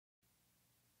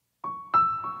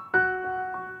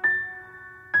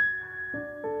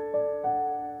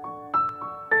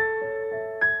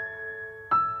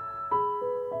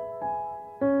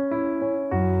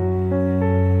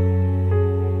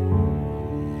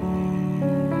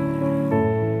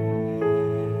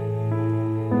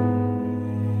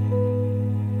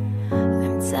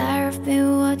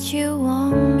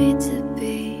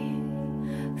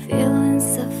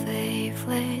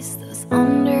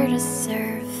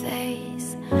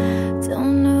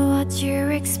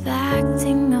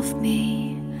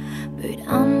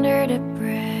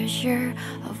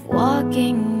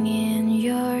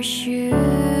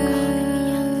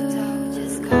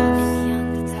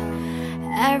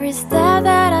Every step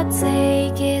that I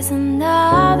take is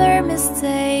another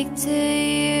mistake to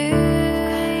you.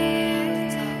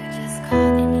 Just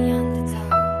caught in the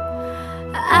undertow.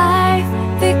 I've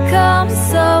become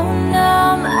so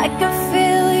numb, I can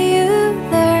feel you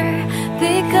there.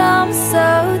 Become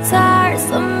so tired,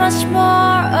 so much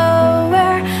more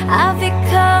aware. I've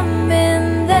become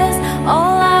in this.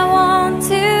 All I want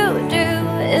to do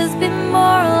is be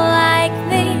more like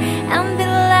me and be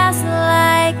less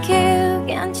like you.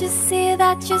 Can't you see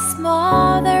that you're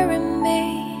smothering me,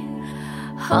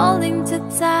 holding too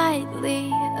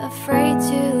tightly, afraid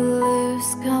to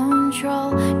lose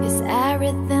control? 'Cause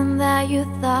everything that you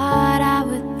thought I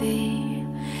would be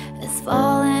is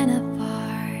falling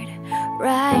apart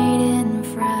right in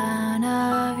front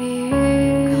of you.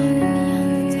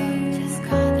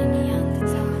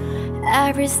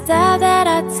 Every step that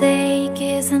I take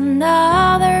is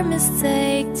another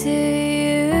mistake to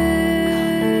you.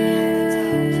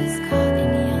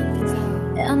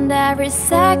 And every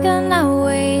second I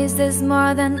waste is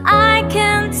more than I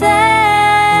can take.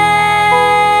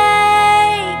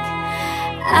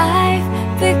 I've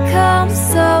become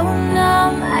so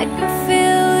numb, I can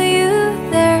feel you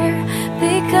there.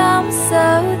 Become so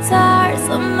tired,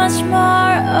 so much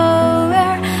more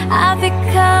aware. I've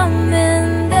become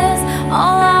in this.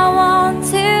 All I want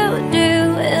to do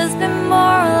is be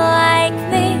more like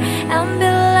me and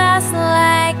be less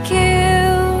like you.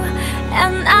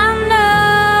 And I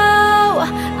know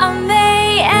I may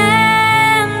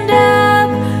end up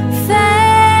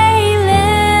failing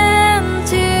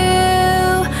too,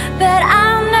 but I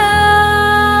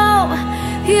know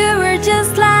you were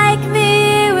just like me,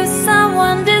 with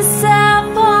someone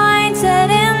disappointed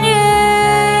in you.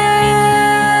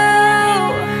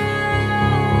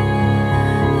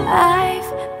 I've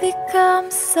become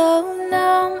so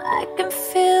numb, I can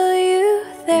feel you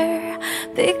there.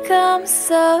 Become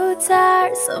so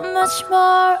tired, so much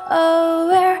more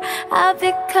aware. I've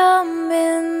become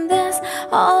in this.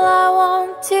 All I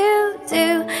want to do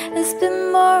is be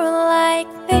more like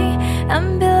me and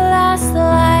be less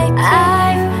like you.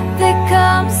 I've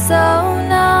become so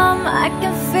numb, I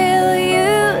can feel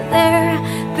you there.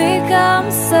 Become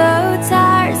so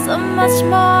tired, so much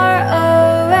more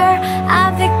aware.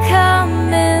 I've become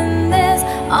in this.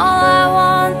 All I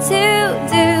want to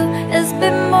do is be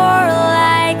more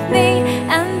like me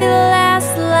and be less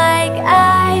like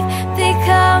I've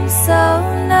become so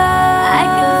numb. I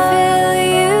can feel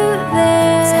you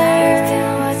there. Tired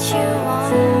of what you want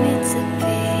me to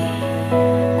be.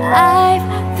 I've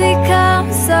become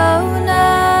so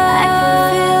numb. I can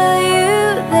feel you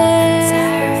there.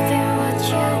 Tired of what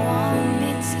you want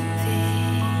me to be.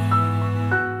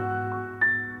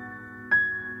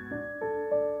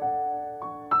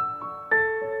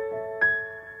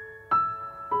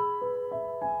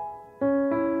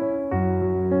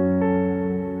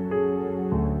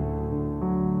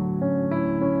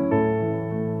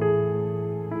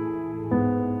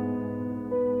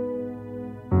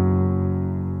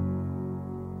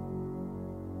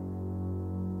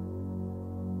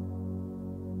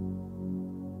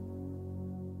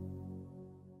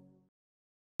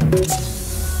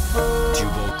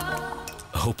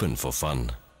 Open for fun.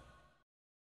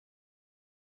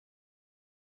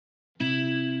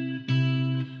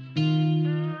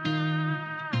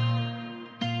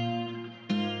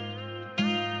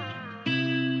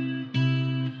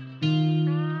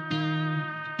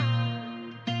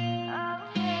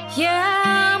 Yeah,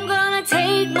 I'm gonna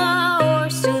take my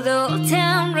horse to the old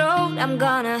town road. I'm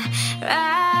gonna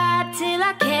ride till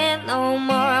I can't no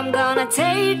more. I'm gonna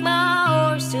take my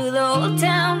horse to the old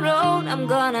town road. I'm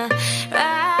gonna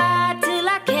ride till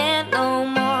I can't no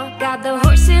more. Got the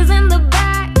horses in the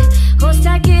back, horse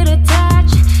tacket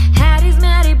attached. Hat is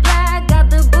matty black, got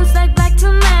the boots like black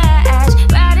to match.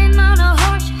 Riding on a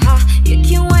horse, ha, you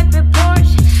can wipe your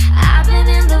Porsche. I've been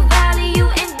in the valley, you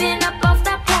ain't been up off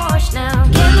that porch now.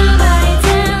 Can't nobody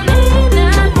tell me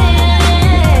nothing.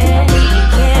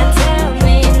 Can't tell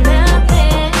me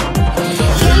nothing.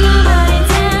 Can't nobody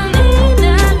tell me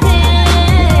nothing.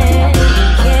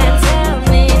 Can't tell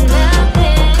me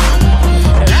nothing.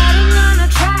 Riding on a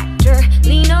tractor,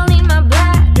 lean only my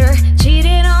bladder.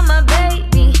 Cheated on my baby.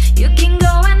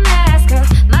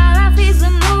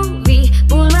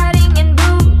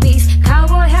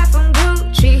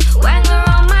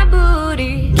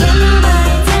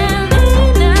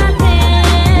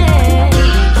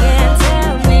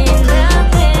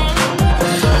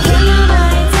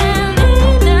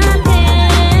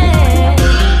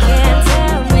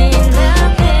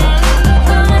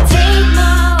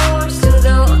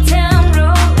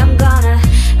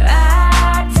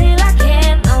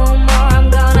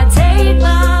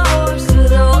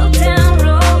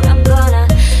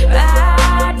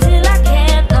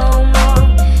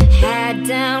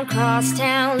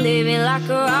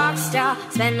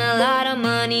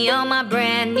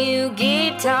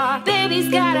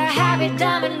 private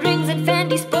diamond rings and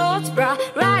Fendi sports bra.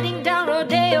 Riding down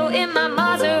Rodeo in my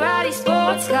Maserati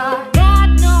sports car. Got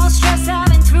no stress, I've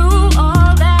been through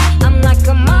all that. I'm like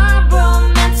a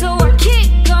Marlboro man, so I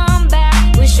keep going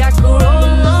back. Wish I could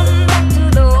roll on back to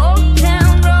the old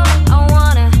town road. I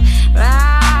wanna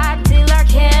ride till I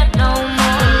can't no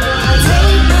more. I'll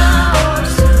take my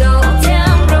horse to the old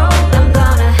town road. I'm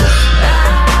gonna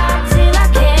ride till I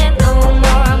can't no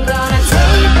more. I'm gonna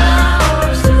take my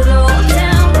horse to the old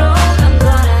town road. I'm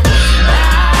gonna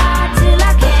ride till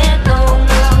I can't no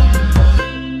more.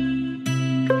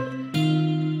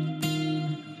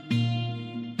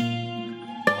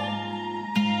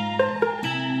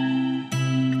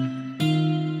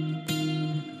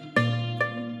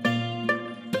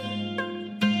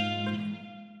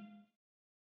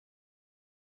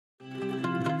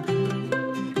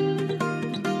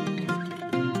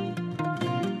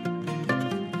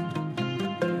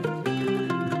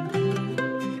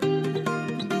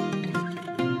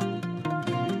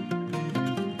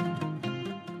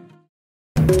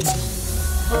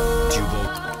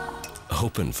 Duboc,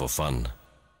 hoping for fun.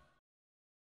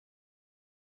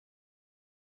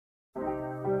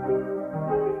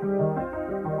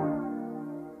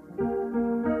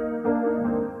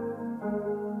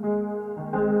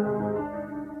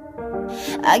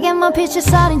 I get my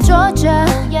pictures out in Georgia.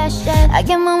 Yeah, shit. I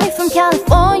get my weed from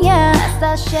California. That's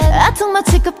that shit. I took my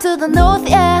chick up to the north,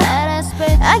 yeah. That's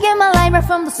it. I get my light right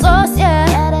from the source, yeah.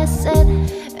 Yeah, that's it.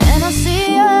 And I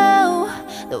see you,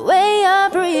 the way I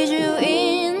breathe you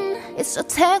in. It's the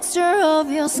texture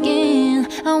of your skin.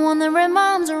 I wanna wrap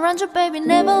my arms around you, baby,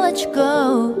 never let you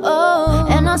go. Oh,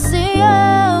 and I see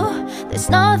you, there's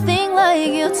nothing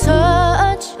like your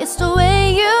touch. It's the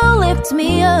way you lift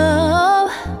me up.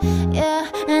 Yeah,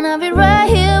 and I'll be right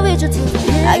here with you till the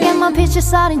end. I get my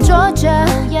pictures out in Georgia.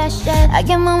 Yeah, shit. I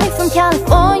get my weed from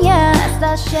California. That's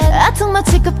that shit. I took my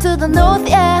chick up to the north,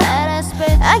 yeah. That's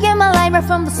it. I get my light right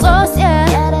from the source, yeah.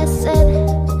 Yeah, that's it.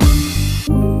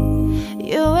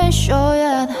 You ain't sure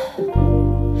yet,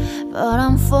 but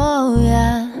I'm for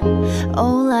ya.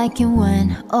 All I can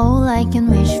win, all I can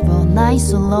wish for.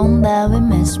 Nights alone that we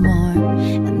miss more,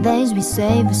 and days we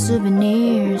save as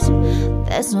souvenirs.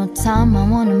 There's no time, I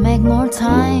wanna make more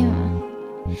time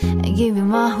and give you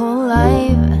my whole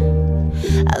life.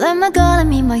 I let my girl and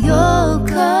me my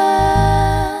yoga.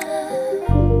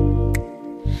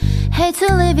 Hate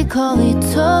to leave you, call it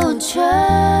torture.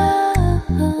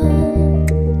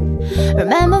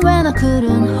 Remember when I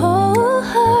couldn't hold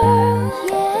her?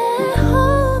 Yeah,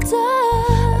 hold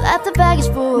her. Left the baggage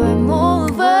for a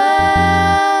mover.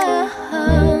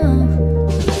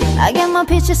 I get my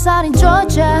pictures out in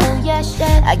Georgia. Yeah,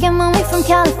 shit. I get my weed from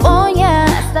California.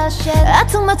 That's that shit. I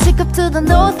took my chick up to the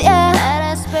north, yeah.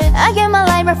 That's it. I get my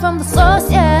light right from the source,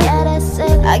 yeah. Yeah, that's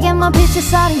it. I get my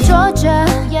pictures out in Georgia.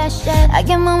 Yeah, shit. I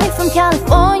get my weed from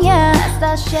California. That's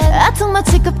that shit. I took my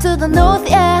chick up to the north,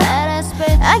 yeah. That's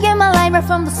it. I get my light right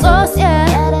from the source, yeah.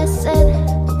 Yeah, that's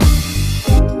it.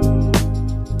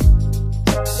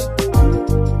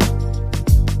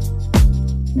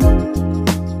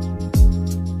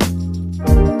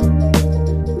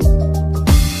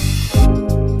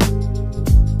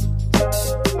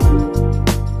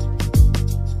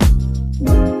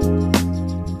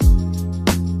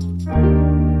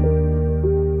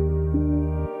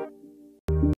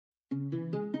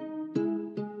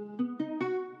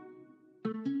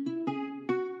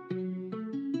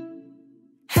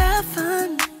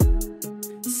 Heaven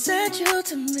sent you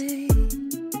to me.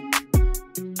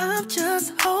 I'm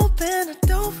just hoping I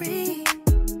don't repeat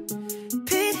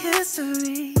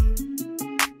history.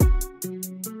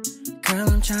 Girl,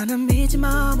 I'm trying to meet your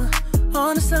mama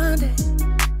on a Sunday,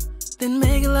 then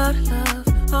make a lot of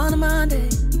love on a Monday.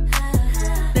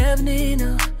 Never need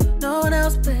no one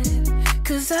else, baby,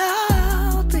 'cause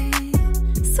I'll be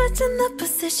switching the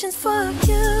positions for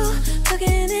you.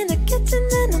 Cooking in the kitchen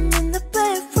and I'm in the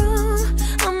bedroom.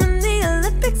 I'm in the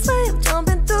Olympics way of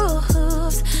jumping through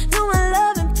hoops. Know I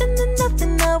love and feeling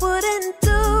nothing I wouldn't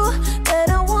do, that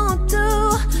I won't do.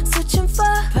 Switching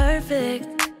for perfect,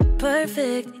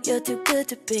 perfect. You're too good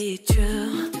to be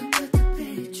true.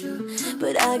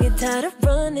 But I get tired of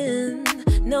running,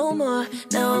 no more.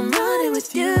 Now I'm running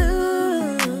with you.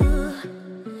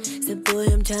 So boy,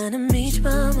 I'm trying to meet your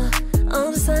mama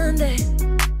on a Sunday,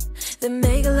 then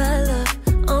make a lot of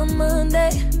love on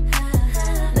Monday.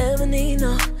 Never need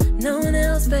no one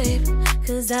else, babe,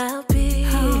 'cause I'll be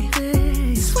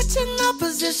switching up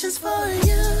positions for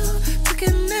you.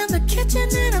 Cooking in the kitchen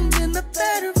and I'm in the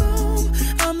bedroom.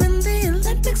 I'm in the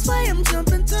Olympics way, I'm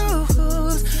jumping through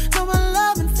hoops. No, I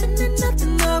love and feeling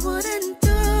nothing I wouldn't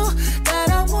do, that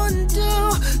I wouldn't do.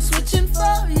 Switching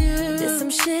for you.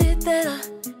 that I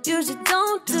usually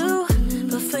don't do.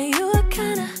 But for you I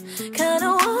kinda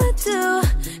want to.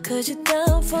 Cause you're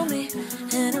down for me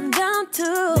and I'm down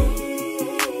too.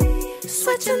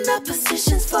 Switching up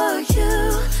positions for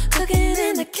you. Cooking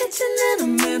in the kitchen and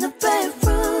I'm in the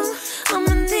bedroom. I'm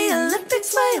in the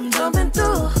Olympics way, I'm jumping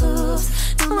through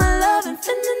hoops. Do my love and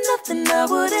finding nothing I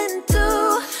wouldn't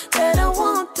do, that I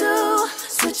won't do.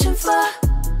 Switching for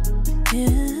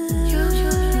you.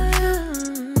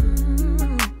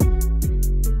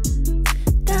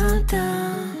 Down,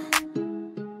 down.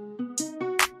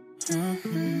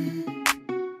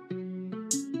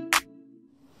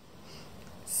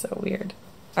 So weird.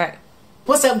 Alright.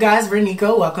 What's up, guys? We're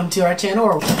Nico. Welcome to our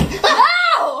channel.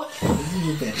 Ow!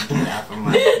 You better get out from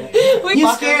my face.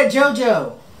 You scared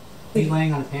JoJo. He's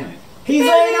laying on his hammock. He's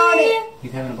laying on it.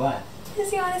 He's having a blast.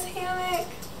 Is he on his hammock?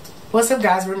 What's up,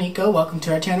 guys? We're Nico. Welcome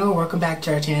to our channel. Welcome back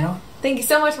to our channel. Thank you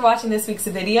so much for watching this week's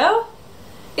video.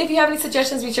 If you have any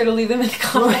suggestions, be sure to leave them in the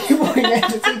comments.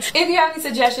 If you have any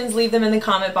suggestions, leave them in the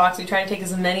comment box. We try to take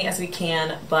as many as we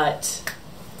can, but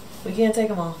we can't take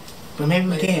them all. But maybe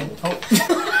we can. Oh.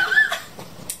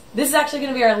 This is actually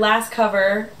going to be our last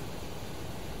cover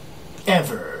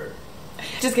ever.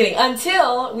 Just kidding.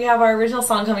 Until we have our original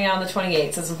song coming out on the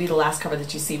 28th. So this will be the last cover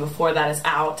that you see before that is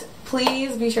out.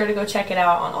 Please be sure to go check it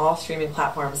out on all streaming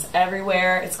platforms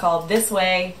everywhere. It's called This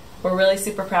Way. We're really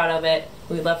super proud of it.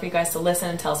 We'd love for you guys to listen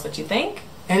and tell us what you think.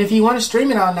 And if you want to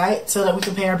stream it all night so that we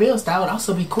can pay our bills, that would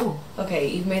also be cool. Okay,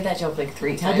 you've made that joke like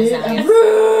 3 I times did. now. I'm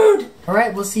rude!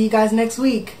 Alright, we'll see you guys next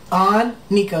week on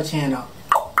Nico Channel.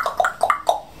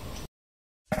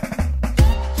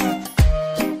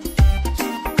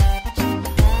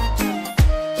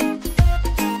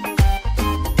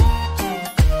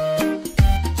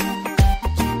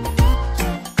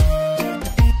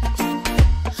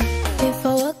 If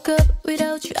I woke up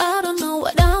without you, I don't know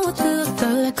what I would do.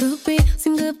 Thought I could be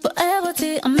single forever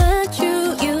till I met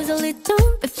you. Usually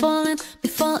don't be falling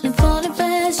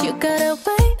fast. You got a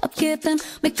way of keeping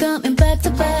me coming back to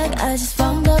back. I just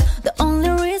found out the only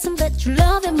reason that you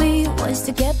loving me was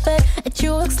to get back at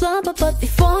your ex-lover. But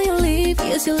before you leave,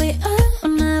 usually I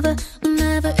never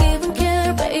even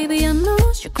care. Baby, I know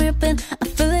you're creeping, I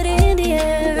feel it in the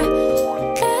air.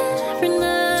 Every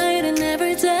night and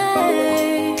every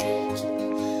day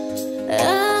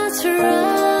I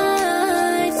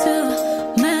try to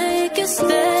make you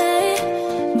stay,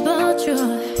 but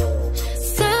you're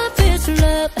savage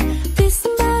love. Did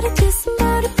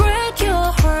somebody break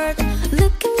your heart?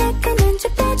 Looking like an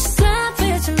angel, but you're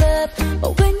savage love.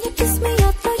 But when you kiss me,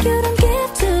 I thought you don't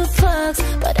give two fucks,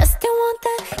 but I still want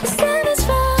that. You're savage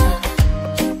love.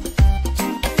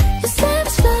 You're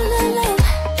savage love, love.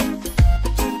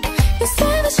 You're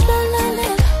savage love,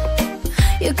 love.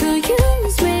 You could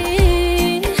use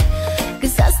me,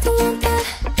 cause I still want that.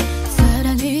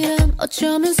 사랑이란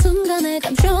어쩌면 순간의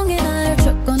감정이 날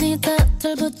조건이 다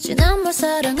들붙지 난 뭘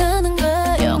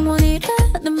사랑하는가.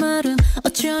 영원이라는 말은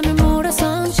어쩌면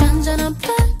몰아선 잔잔한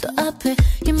파도 앞에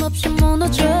힘없이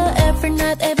무너져. Every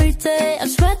night, every day I'm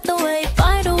swept away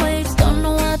by the waves. Don't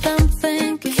know what I'm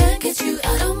thinking. Can't get you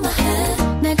out of my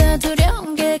head. 내가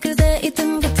두려운 게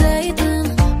그대이든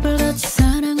그대이든 불같이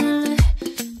사랑할래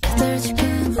그댈 지금.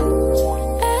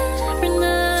 Every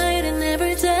night and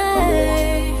every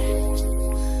day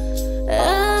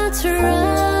I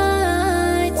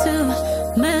try to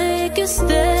make you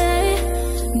stay,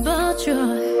 but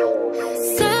you're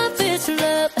savage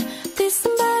love. Did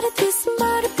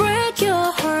somebody break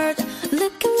your heart?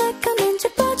 Looking like an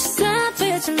angel, but you're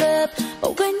savage love.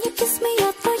 But when you kiss me,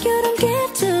 I thought you don't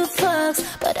give two fucks,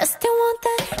 but I still want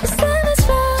that. You're savage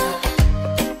love.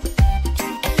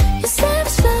 You're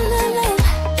savage love, love.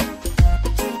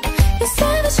 You're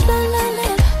savage love,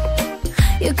 love.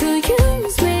 You could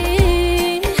use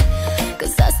me,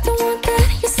 cause I still want that.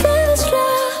 You're savage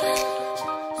love.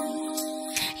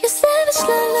 You're savage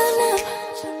love, love.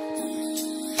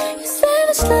 You're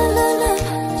savage love, love.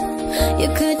 You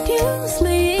could use me.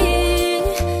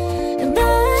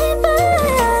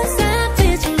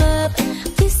 Savage love.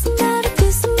 Did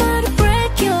somebody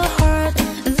break your heart?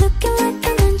 Looking like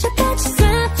an angel, but you're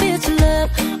savage love.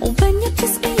 When you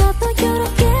kiss me, I thought you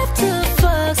don't give two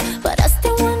fucks, but I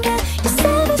still want that. You're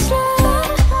savage love.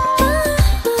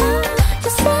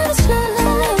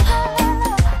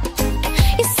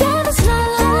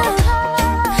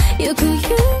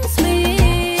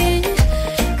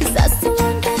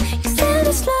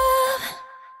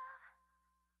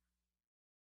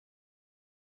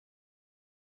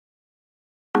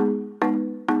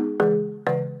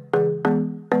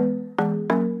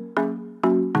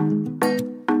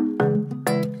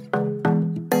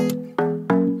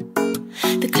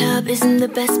 isn't the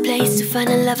best place to find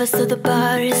a lover, so the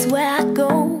bar is where I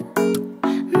go.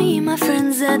 Me and my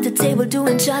friends at the table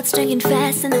doing shots, drinking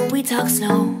fast, and then we talk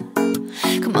slow.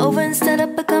 Come over and start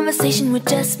up a conversation with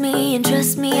just me, and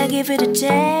trust me, I give it a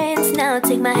chance. Now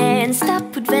take my hand,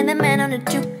 stop, put Van the Man on the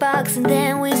jukebox, and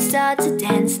then we start to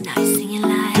dance. Now you're singing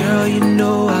like, girl, you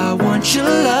know I want your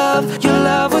love. Your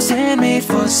love was handmade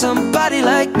for somebody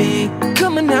like me.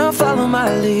 Come on now, follow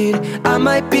my lead. I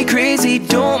might be crazy,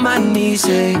 don't mind me.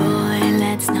 Say, boy,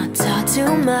 let's not talk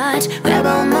too much. Grab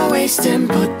on my waist and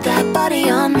put that body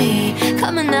on me.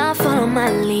 Come on now, follow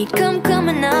my lead. Come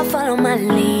on now, follow my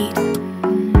lead.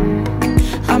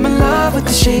 I'm in love with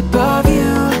the shape of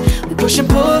you. We push and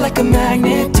pull like a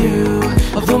magnet do.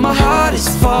 Although my heart is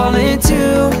falling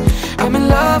too, I'm in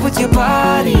love with your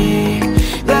body.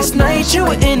 Last night you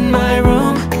were in my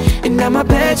room, and now my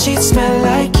bedsheets smell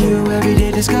like you. Every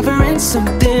day discovering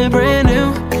something brand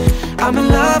new. I'm in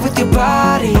love with your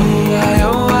body.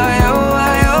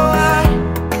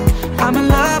 I'm in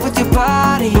love with your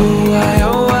body.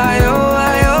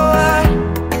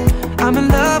 I'm in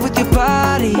love with your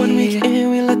body. 1 week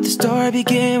in, we let the story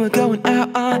begin. We're going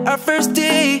out on our first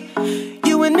date.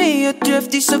 You and me are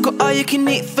thrifty, so go all you can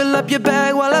eat. Fill up your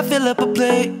bag while I fill up a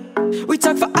plate. We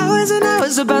talk for hours and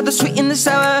hours about the sweet and the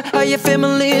sour. How your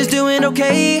family is doing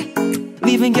okay.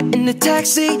 Leaving, get in the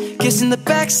taxi, kiss in the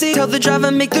backseat. Tell the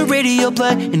driver, make the radio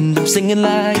play, and I'm singing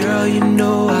like, girl, you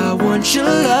know I want your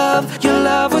love. Your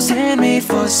love was handmade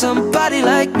for somebody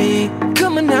like me.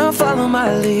 Come on now, follow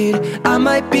my lead. I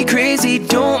might be crazy,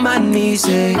 don't mind me.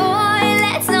 Say, boy,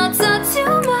 let's not talk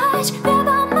too much. Grab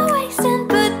on my waist and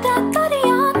put that body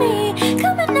on me.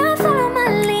 Come on now, follow my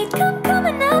lead. Come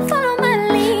on now, follow my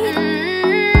lead.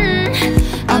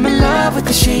 I'm in love with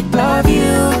the shape of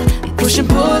you. Push and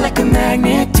pull like a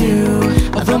magnet do.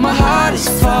 Although my heart is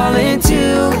falling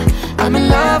too, I'm in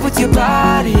love with your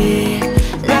body.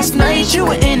 Last night you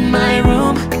were in my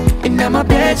room, and now my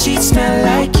bedsheets smell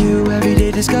like you. Every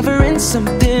day discovering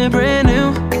something brand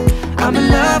new. I'm in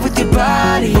love with your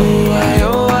body.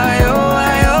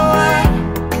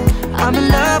 I'm in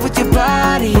love with your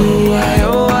body.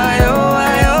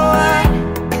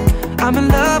 I'm in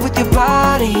love with your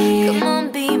body. Come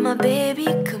on, be my baby,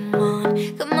 come on.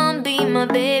 Come on, be my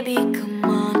baby, come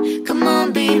on. Come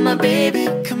on, be my baby,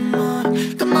 come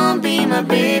on. Come on, be my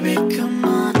baby, come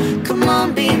on. Come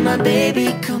on, be my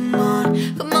baby, come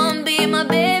on. Come on, be my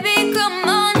baby, come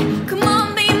on. Come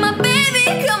on, be my baby,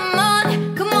 come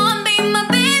on. Come on, be my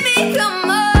baby, come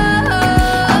on.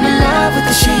 I'm in love with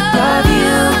the shape of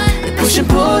you. We push and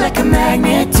pull like a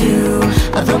magnet do.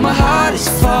 Although my heart is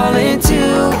falling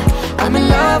too, I'm in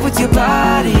love with your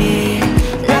body.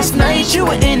 Last night you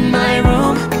were in my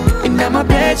room, and now my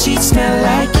bedsheets smell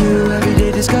like you. Every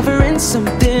day discovering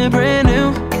something brand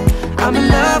new. I'm in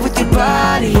love with your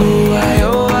body.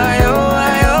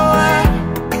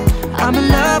 I'm in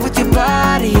love with your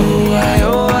body.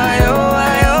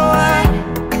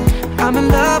 I'm in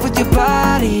love with your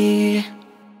body.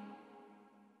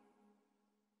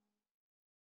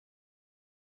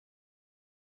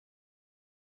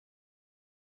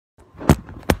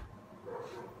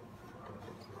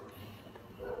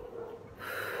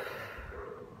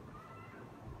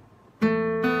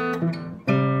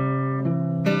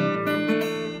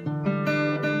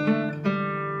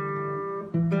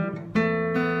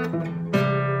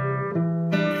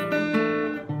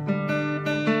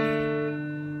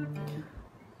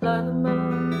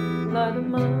 Light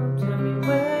 'em up, tell me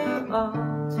where you are,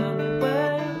 tell me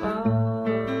where you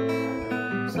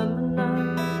are. Summer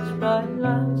nights, bright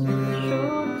lights, and a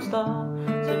shooting star,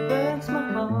 so it breaks my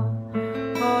heart.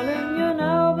 Calling you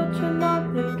now, but you're not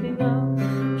picking up.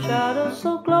 Shadows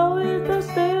so glowy, they're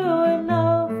still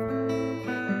enough.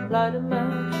 Light a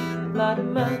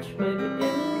match, maybe in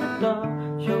the dark.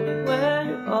 Show me where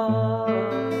you are.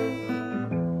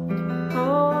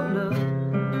 Oh look,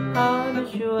 how I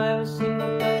miss you every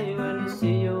single day when I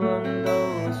see you on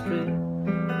the street.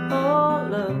 Oh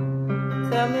look,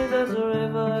 tell me there's a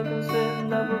river I can swim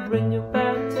that will bring you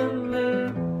back to me.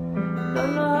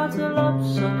 Don't know how to love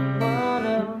someone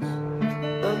else,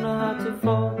 don't know how to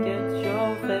forget your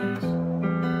face.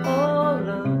 Oh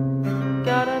look,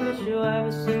 God, I miss you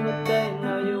every single day.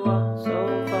 Now you are so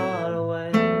far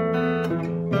away.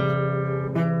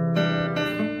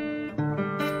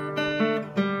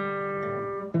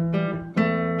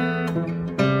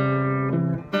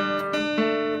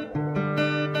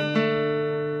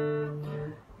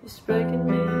 It's breaking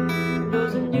me,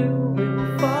 losing you. We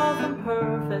were far from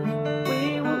perfect, we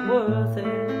were worth it.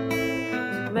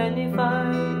 Too many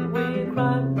fights, we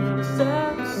cried, never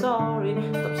said sorry.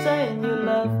 Stop saying you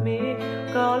love me,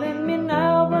 calling me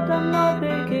now, but I'm not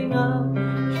picking up.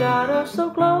 shadows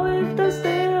so glow if they're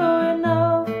still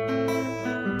enough.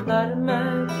 Light a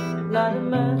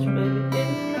match, baby,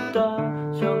 in the dark.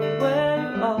 Show me where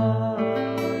you are.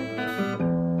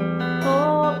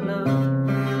 Oh, love,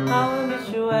 how I miss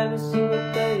you every single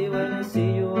day when I see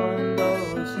you on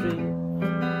the street.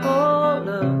 Oh,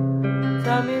 love,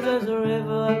 tell me there's a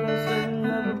river I can swim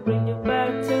that will bring you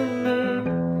back to me.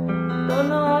 Don't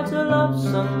know how to love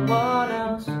someone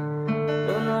else.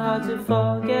 Don't know how to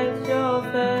forget your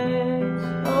face.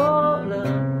 Oh,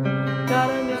 love,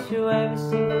 gotta miss you every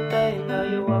single day. Now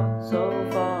you are so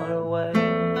far away.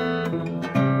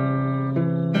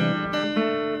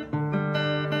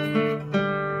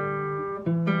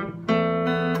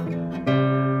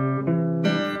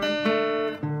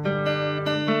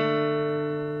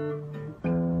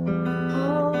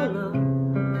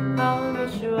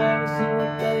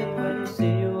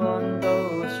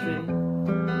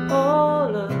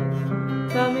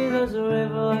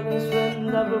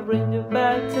 Bring you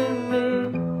back to me.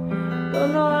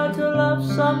 Don't know how to love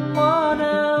someone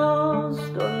else.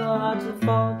 Don't know how to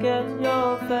forget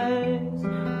your face.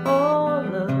 Oh,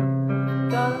 love,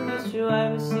 gotta miss you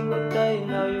every single day.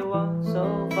 Now you are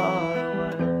so far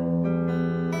away.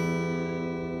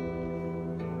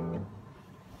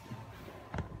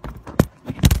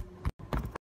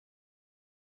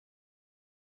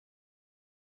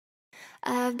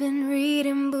 I've been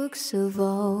reading books of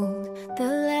old, the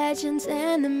legends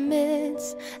and the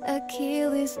myths,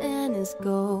 Achilles and his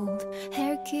gold,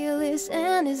 Hercules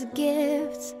and his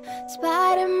gifts,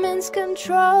 Spider-Man's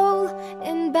control,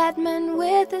 and Batman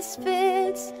with his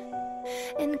fits.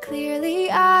 And clearly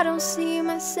I don't see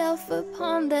myself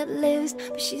upon that list.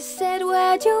 But she said,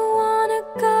 where'd you wanna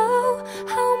go?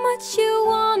 How much you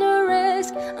wanna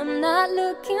risk? I'm not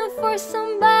looking for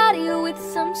somebody with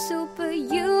some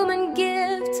superhuman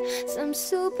gift, some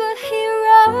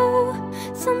superhero,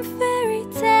 some fairy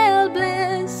tale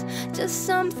bliss. Just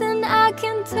something I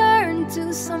can turn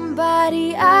to,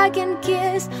 somebody I can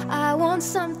kiss. I want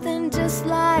something just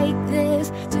like this.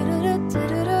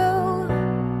 Do-do-do-do-do-do.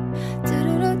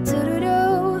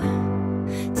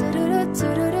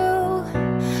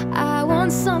 I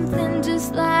want something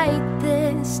just like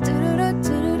this.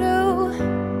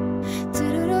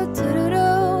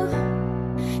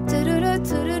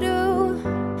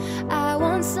 I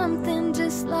want something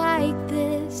just like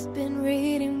this. Been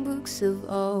reading books of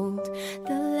old,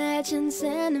 the legends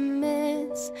and the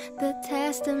myths, the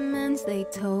testaments they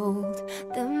told,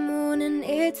 the moon and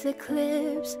its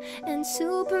eclipse, and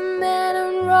Superman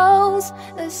unrolls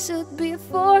a suit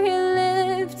before he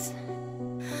lived.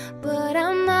 But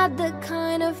I'm not the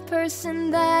kind of person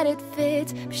that it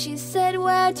fits. She said,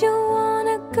 where'd you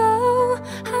wanna go?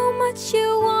 How much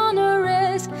you wanna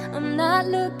risk? I'm not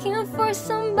looking for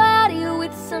somebody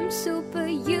with some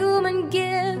superhuman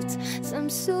gift, some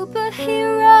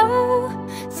superhero,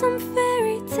 some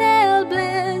fairy tale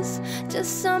bliss.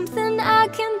 Just something I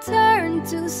can turn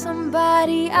to,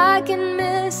 somebody I can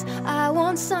miss. I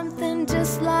want something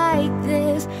just like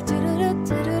this.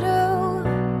 Do-do-do-do-do-do.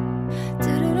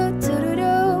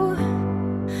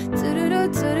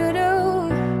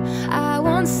 I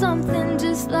want something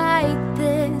just like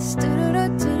this.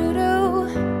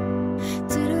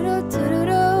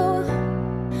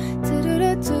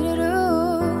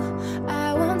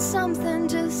 I want something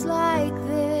just like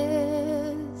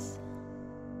this.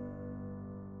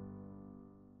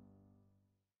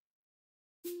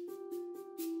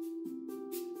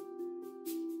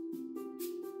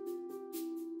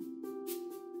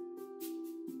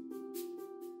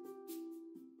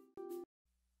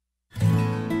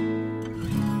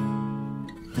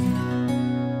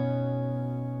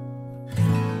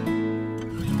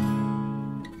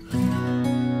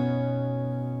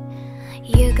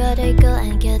 You gotta go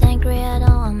and get angry at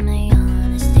all on my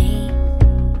honesty.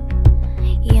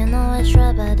 You know I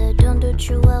try, but I don't do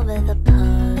too well with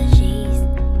apologies.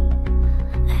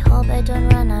 I hope I don't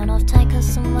run out of time, cause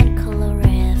someone call a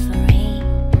referee.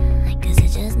 Cause I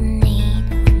just need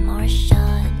one more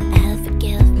shot at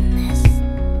forgiveness.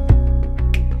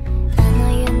 I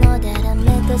know you know that I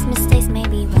made those mistakes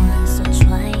maybe once or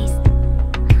twice.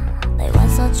 Like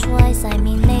once or twice, I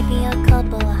mean maybe a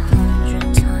couple of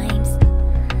 100 times.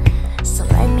 So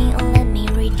let me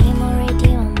redeem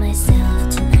myself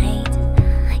tonight.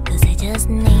 Cause I just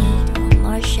need one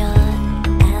more shot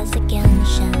at second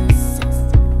chances.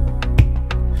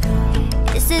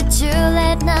 Is it too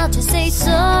late now to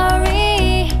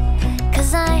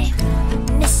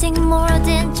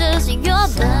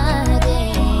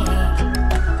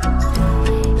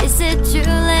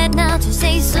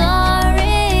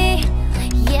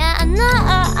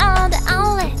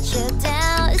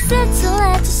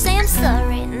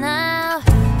sorry now.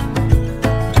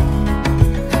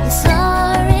 I'm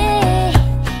sorry,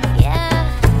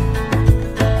 yeah.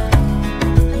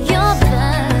 Your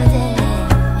burden.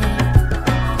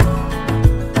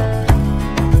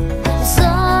 I'm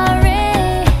sorry,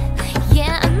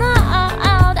 yeah. I know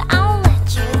that I'll let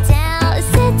you down. Is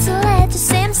it too late to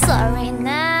say I'm sorry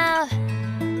now?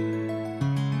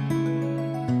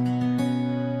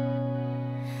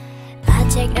 I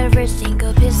take every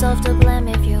single piece of the blame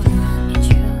if you want me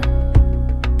to,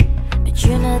 but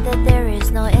you know that there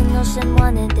is no innocent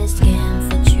one in this game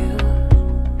for you.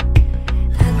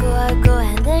 I go,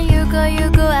 and then you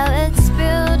go out and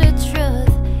spill the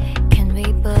truth. Can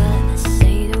we but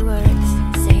say the words,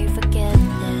 say forget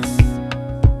this?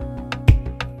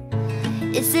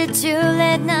 Is it too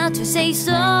late now to say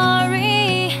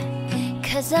sorry?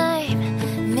 'Cause I'm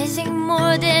missing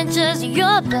more than just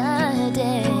your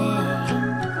body.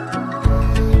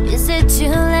 Is it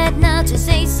too late now to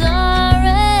say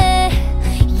sorry?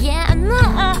 Yeah, I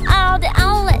know that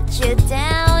I'll let you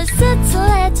down. Is it too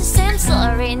late to say I'm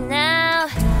sorry now?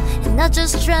 And not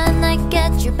just trying to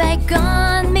get you back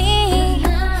on me,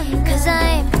 'cause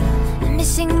I'm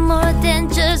missing more than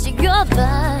just your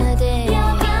body.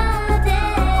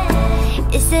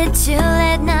 Is it too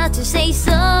late now to say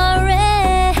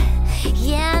sorry?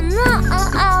 Yeah, I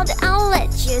know that I'll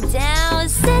let you down.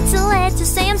 Is it too late to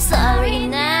say I'm sorry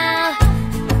now?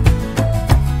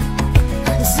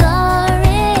 I'm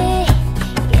sorry,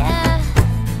 yeah.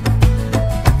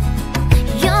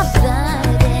 Your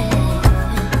body.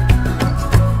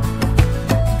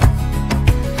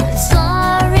 I'm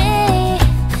sorry,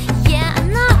 yeah. I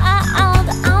know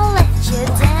that I'll let you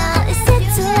down. Is it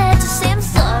too late to say I'm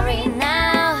sorry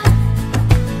now?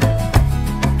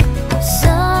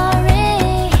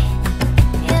 Sorry,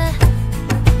 yeah.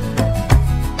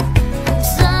 I'm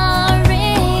sorry.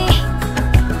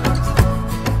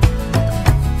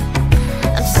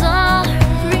 I'm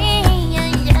sorry,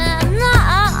 yeah. I know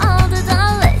that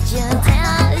I'll let you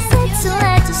down. Is it too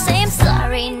late to say I'm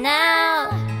sorry now?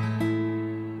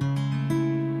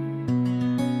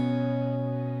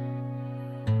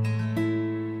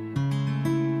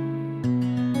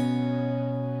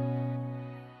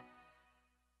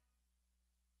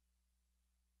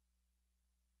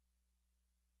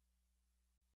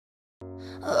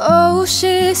 Oh,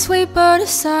 she's sweet but a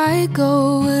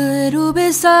psycho, a little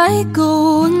bit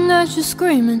psycho, and now she's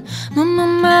screaming, mama,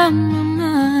 mama,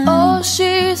 mama. Oh,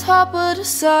 she's hot but a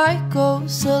psycho,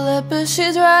 celeb but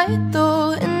she's right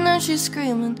though, and now she's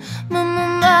screaming, mama,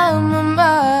 mama,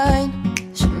 mine.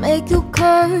 She'll make you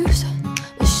curse,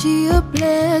 is she a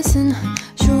blessing?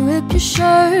 She'll rip your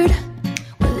shirt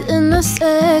within a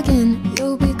second.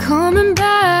 You'll be coming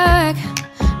back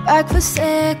for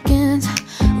seconds.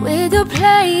 With your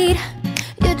plate,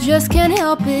 you just can't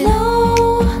help it.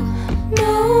 No,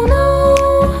 no, no.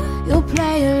 You'll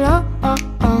play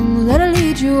along, let her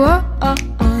lead you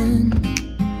on.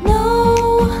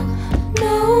 No,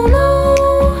 no, no.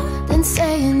 Then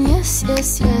saying yes,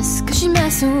 yes, yes, 'cause she's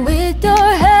messing with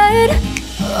your head.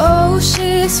 Oh,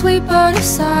 she's sweet but a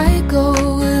psycho,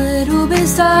 a little bit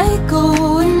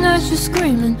psycho, and now she's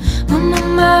screaming, mama,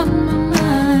 mama, mama.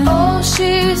 Oh,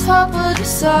 she's hot but a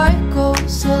psycho,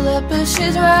 celeb but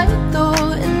she's right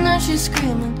though, and now she's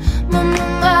screaming, mama,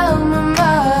 mama, mama.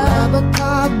 Grab a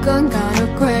cop gun, got her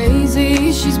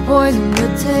crazy. She's poison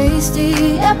but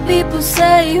tasty. Yeah, people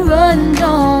say run,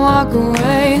 don't walk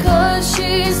away, 'cause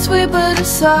she's sweet but a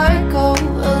psycho,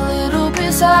 a little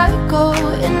bit psycho,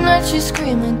 and now she's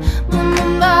screaming, mama,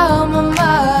 mama,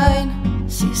 mine.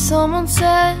 See, someone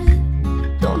said,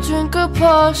 don't drink her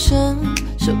potion.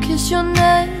 She'll kiss your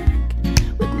neck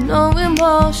with no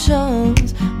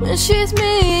emotions. When she's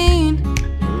mean,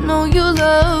 you know you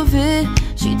love it.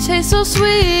 She tastes so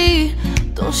sweet,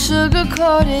 don't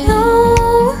sugarcoat it.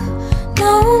 No,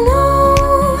 no, no.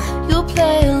 You'll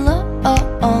play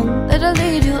along, let her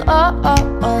lead you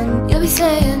on. You'll be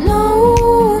saying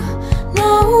no,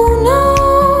 no, no.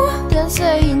 Then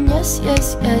saying yes,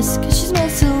 yes, yes, 'cause she's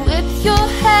messing with your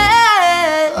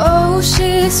head. Oh,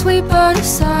 she's sweet but a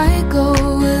psycho,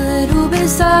 a little bit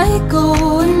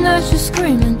psycho, and now she's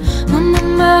screaming, mama,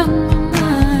 mama,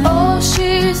 mama. Oh,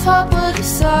 she's hot but a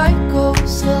psycho,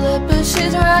 celeb but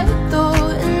she's right though,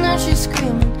 and now she's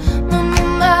screaming, mama,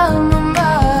 mama, mama.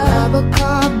 Grab a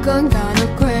cop gun, got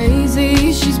her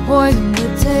crazy. She's poison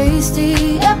but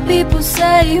tasty. Yeah, people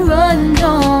say run,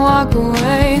 don't walk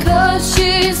away, 'cause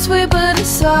she's sweet but a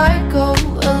psycho,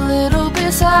 a little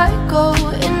bit psycho,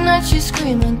 and now she's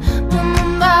screaming, mama,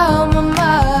 mama,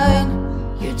 mine.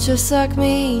 You're just like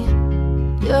me,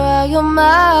 you're out your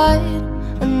mind.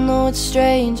 I know it's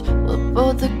strange, we're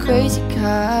both the crazy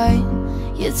kind.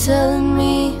 You're telling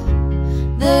me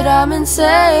that I'm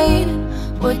insane.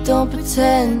 But don't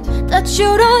pretend that you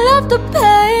don't love the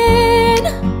pain.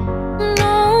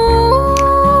 No.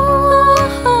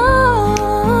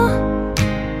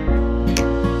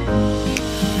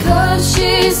 Cause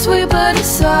she's sweet but a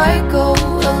psycho,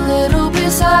 a little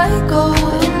bit psycho.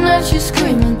 At night she's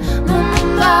screaming,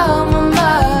 mama, mama.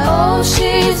 Oh,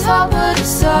 she's hot but a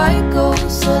psycho,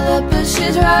 so that bitch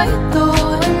she's right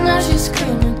though. At night she's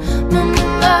screaming, mama,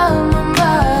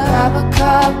 mama. Grab a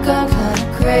cop gun, kinda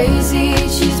crazy.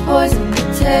 She's poison but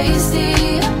tasty.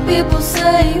 People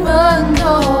say run,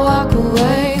 no, walk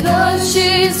away. Cause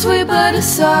she's sweet but a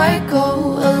psycho,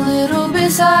 a little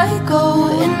bit psycho.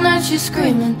 At night she's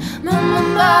screaming, mama,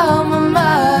 mama,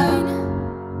 mine.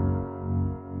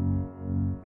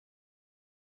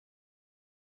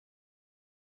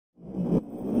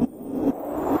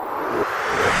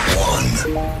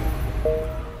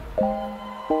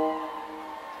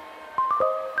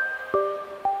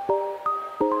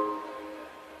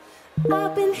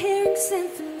 I've been hearing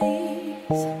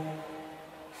symphonies.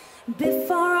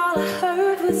 Before all I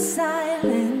heard was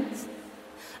silence.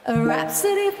 A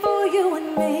rhapsody for you and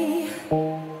me.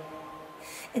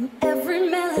 And every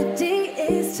melody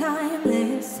is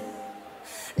timeless.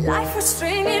 Life was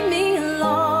stringing me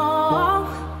along,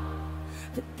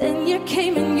 but then you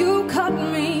came and you cut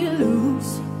me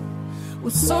loose,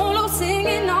 with solo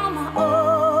singing on my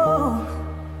own.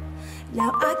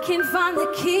 Now I can't find the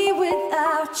key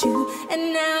without you, and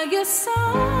now your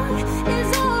song is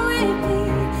on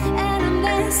repeat, and I'm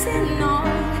dancing on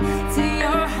to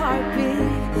your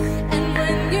heartbeat. And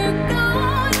when you're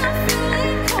gone, I feel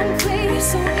incomplete.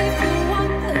 So if you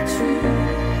want the truth,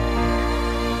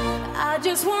 I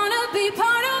just wanna be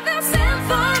part of the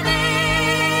symphony.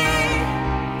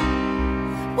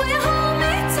 Will you hold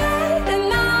me tight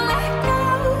and I'll let go?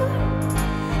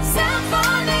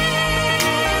 Symphony.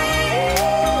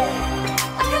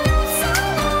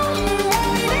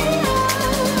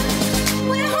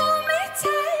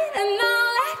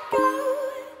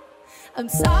 I'm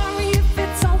sorry if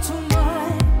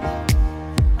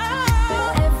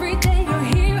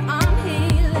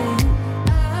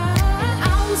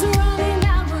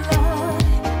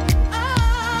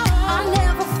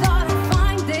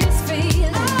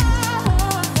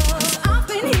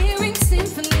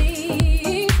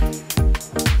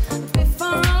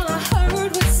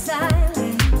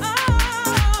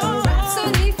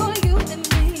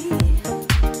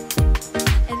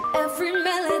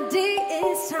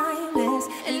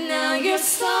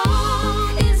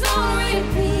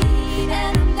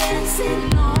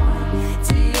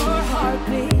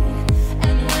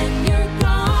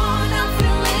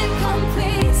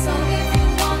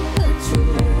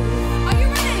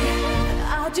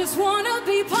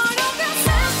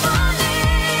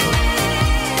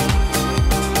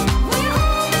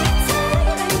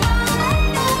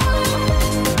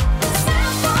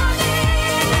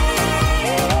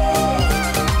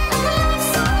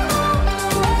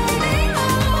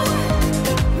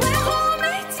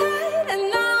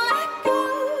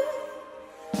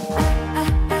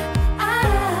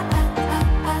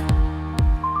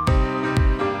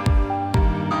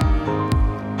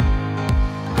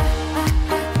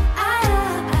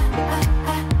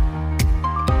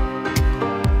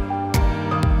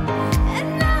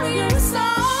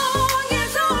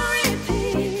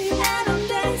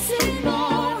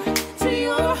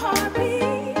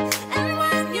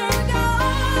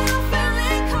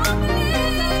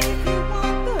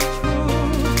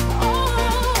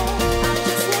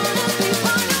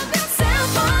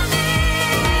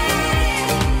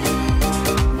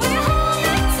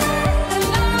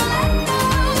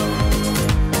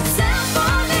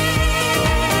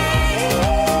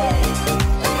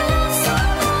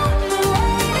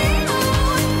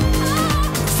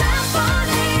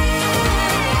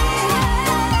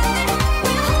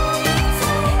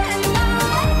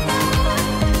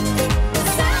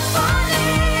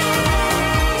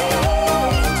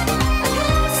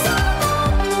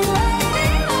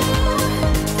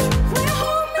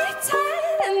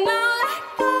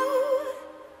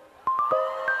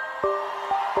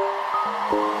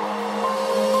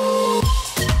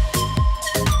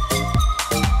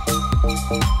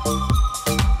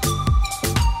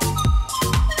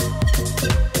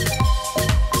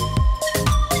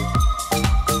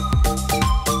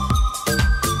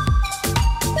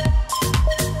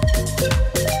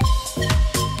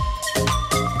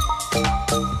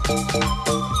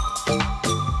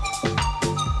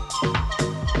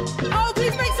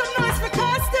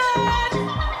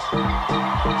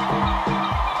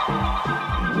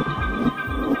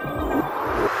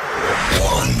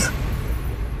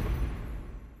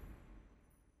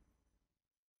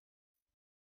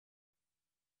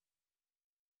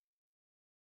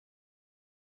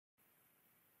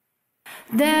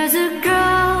There's a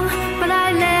girl, but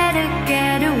I let her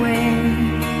get away.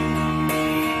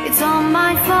 It's all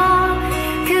my fault,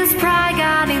 'cause pride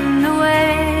got in the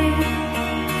way.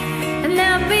 And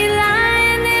I'd be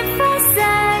lying if I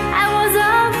said I was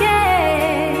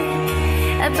okay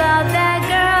about that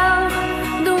girl,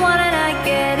 the one that I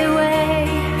get away.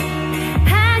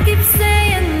 I keep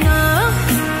saying no,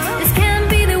 this can't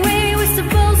be the way we're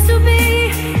supposed to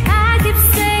be. I keep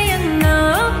saying no,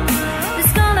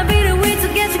 it's gonna be the way to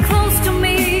get you close to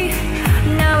me.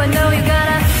 Now I know you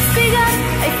gotta speak up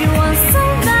if you want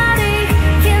somebody.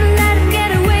 Can't let him get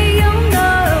away, oh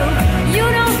no. You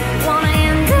don't wanna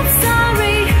end up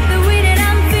sorry, the way that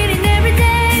I'm feeling every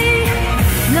day.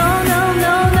 No, no,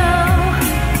 no, no.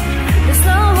 There's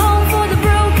no home for the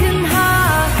broken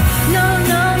heart. No,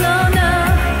 no, no, no.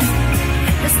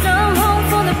 There's no home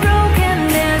for the broken.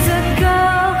 There's a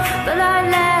girl, but I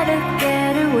let her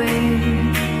get away.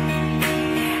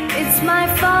 It's my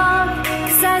fault,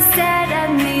 'cause I said I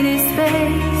needed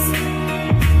space.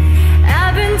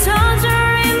 I've been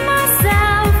torturing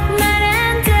myself night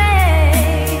and day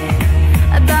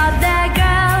about that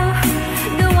girl,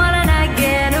 the one that I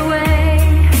get away.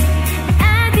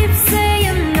 I keep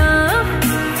saying no,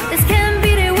 this can't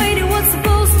be the way that what's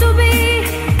supposed to be.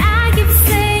 I keep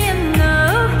saying no,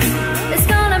 it's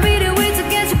gonna be the way to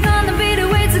get you, gonna be the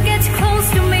way to get you close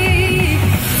to me.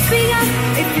 Speak up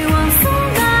if you want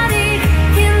somebody.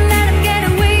 Can't let him get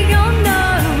away, oh no.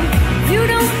 You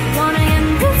don't wanna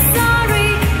end up sorry,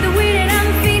 the way that I'm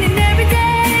feeling every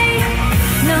day.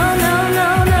 No, no, no,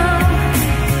 no.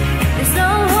 There's no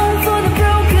home for the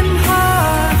broken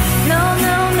heart. No,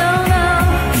 no, no, no.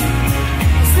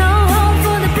 There's no home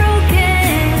for the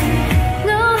broken.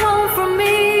 No home for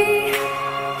me.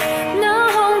 No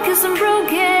home 'cause I'm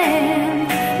broken.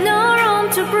 No room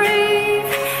to breathe,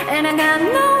 and I got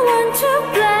no one to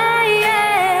blame.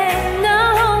 No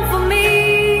home for me.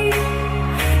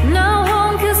 No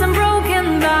home 'cause I'm broken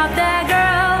about that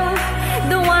girl,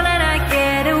 the one that I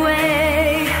get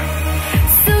away.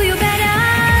 So you better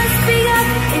speak up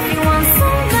if you want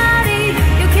somebody.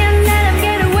 You can't let him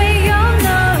get away, oh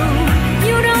no.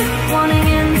 You don't wanna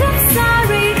end up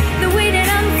sorry, the way that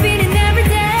I'm feeling every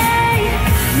day.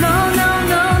 No, no,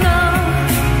 no, no.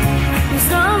 There's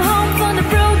no home for the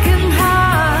broken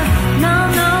heart. No,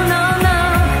 no, no, no.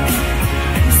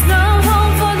 There's no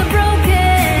home for the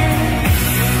broken.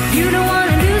 You don't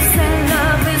wanna lose that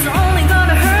love, it's only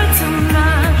gonna hurt too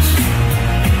much.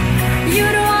 You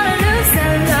don't wanna lose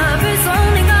that love, it's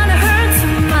only gonna hurt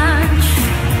too much.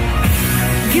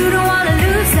 You don't wanna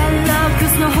lose that love,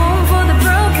 'cause no home for the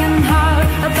broken heart.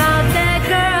 About that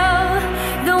girl,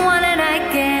 the one that I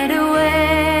get away.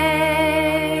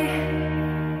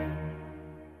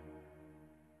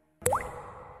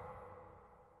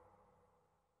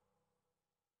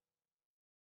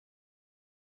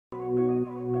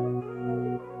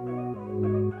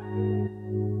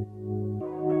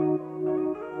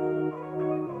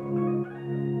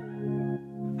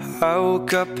 I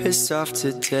woke up pissed off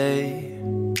today,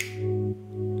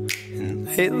 and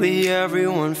lately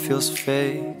everyone feels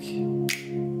fake.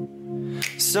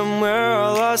 Somewhere I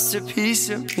lost a piece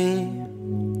of me,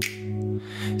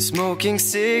 smoking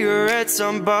cigarettes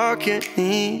on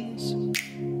balconies.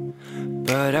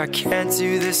 But I can't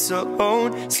do this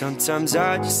alone. Sometimes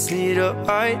I just need a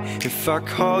light. If I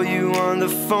call you on the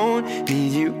phone,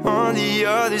 need you on the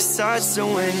other side. So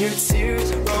when your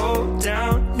tears roll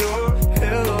down your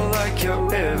pillow like a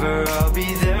river, I'll be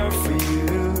there for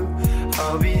you.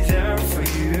 I'll be there for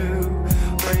you.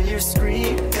 When you're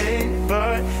screaming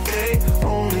but they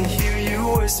only hear you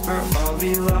whisper, I'll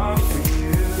be loud for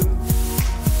you.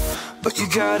 But you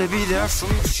gotta be there for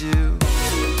me too.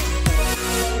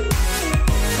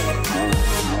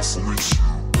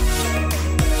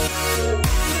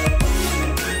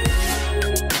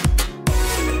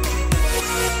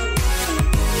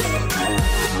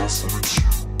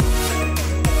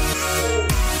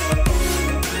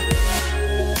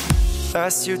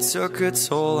 Last year took a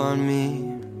toll on me,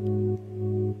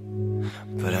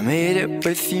 but I made it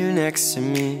with you next to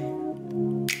me.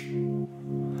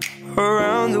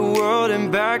 Around the world and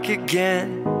back again.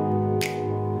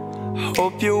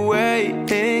 Hope you're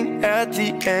waiting at the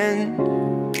end.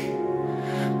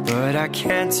 But I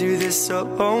can't do this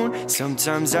alone.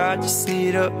 Sometimes I just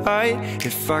need a light.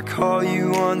 If I call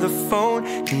you on the phone,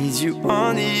 need you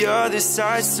on the other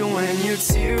side. So when your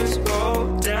tears roll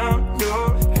down your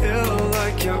pillow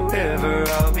like a river,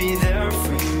 I'll be there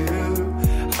for you.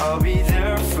 I'll be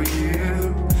there for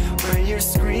you. When you're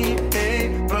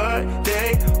screaming but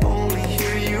they only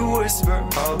hear you whisper,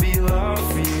 I'll be loud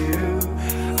for you.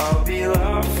 I'll be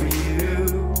loud for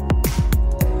you.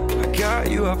 I got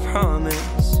got you, I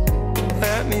promise.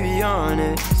 Let me be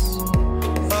honest.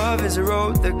 Love is a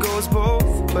road that goes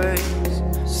both ways.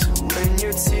 So when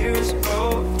your tears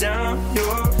roll down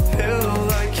your pillow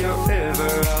like your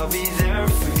river, I'll be there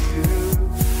for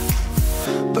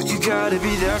you. But you gotta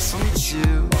be there for me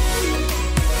too.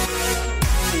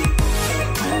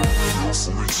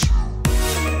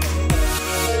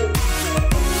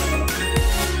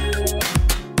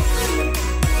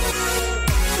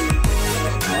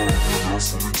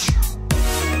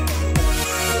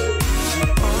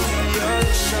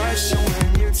 So when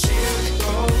your tears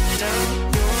roll down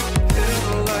your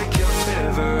pillow like your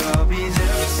river, I'll be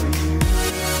there for you.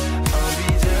 I'll be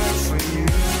there for you.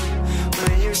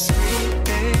 When you're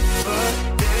screaming but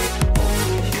they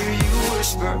only hear you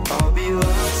whisper, I'll be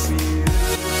loud for you.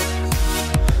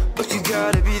 But you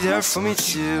gotta be there for me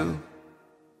too.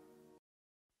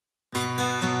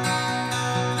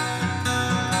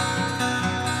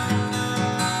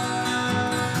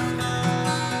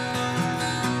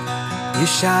 You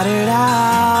shout it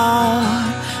out,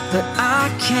 but I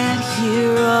can't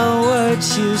hear a word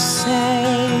you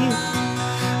say.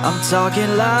 I'm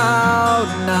talking loud,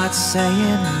 not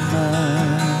saying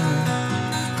much.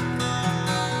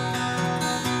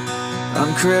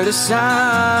 I'm criticized,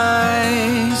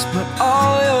 but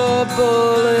all your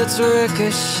bullets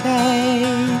ricochet.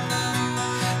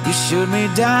 You shoot me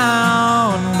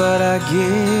down, but I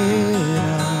get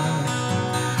up.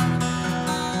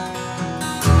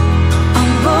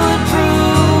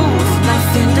 Bulletproof,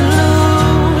 nothing to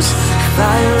lose.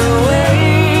 Fire away,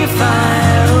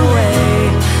 fire away.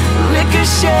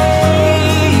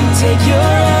 Ricochet, you take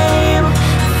your aim.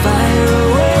 Fire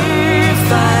away,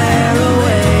 fire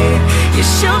away. You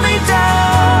shoot me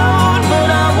down, but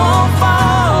I won't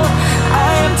fall. I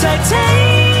am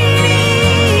titanium.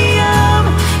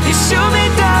 You shoot me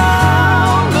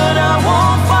down, but I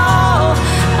won't fall.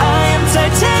 I am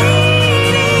titanium.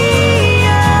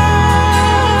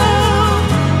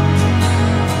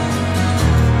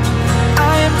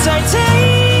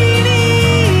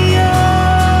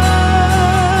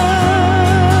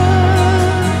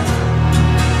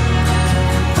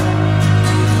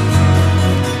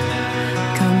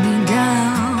 Coming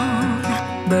down,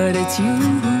 but it's you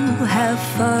who have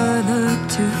further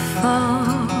to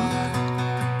fall.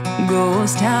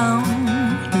 Ghost town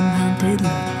and haunted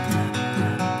love.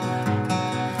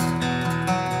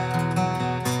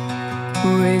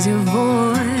 Raise your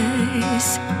voice,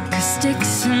 'cause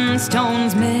sticks and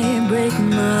stones may break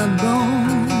my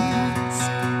bones.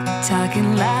 Talking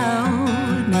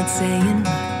loud, not saying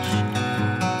much.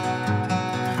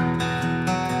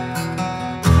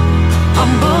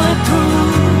 I'm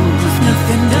bulletproof,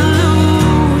 nothing to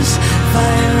lose.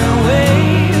 Fire away,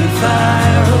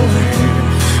 fire away.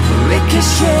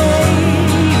 Ricochet,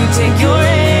 you take your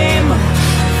aim.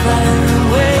 Fire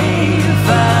away,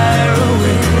 fire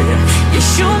away. You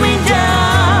shoot me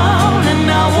down and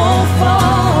I won't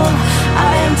fall.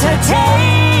 I am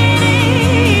titanium.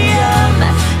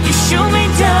 You shoot me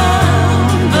down,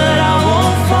 but I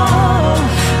won't fall.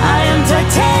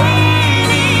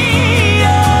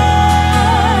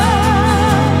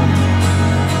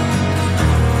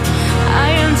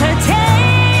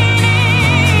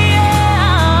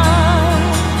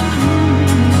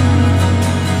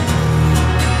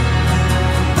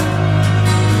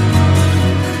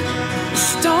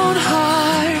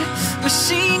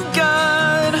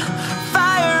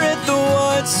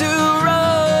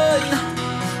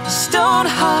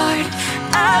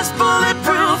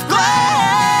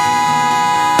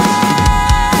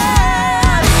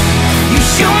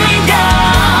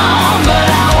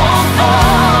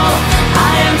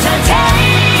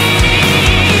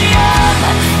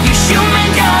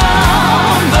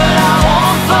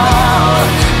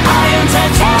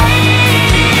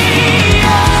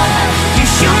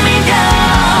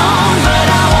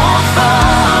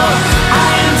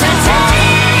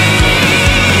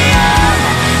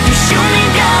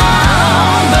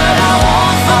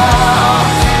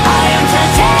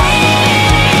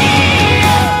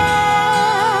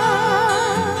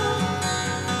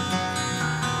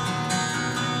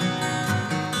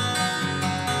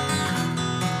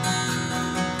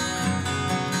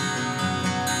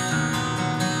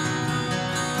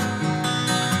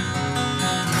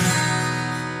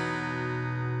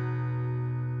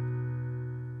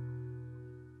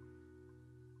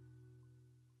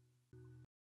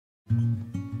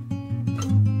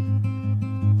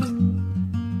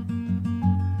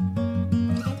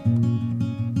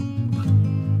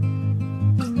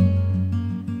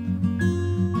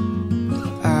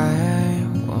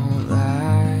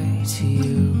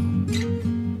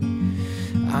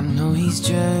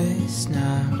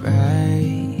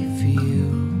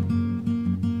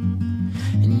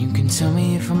 tell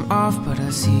me if I'm off, but I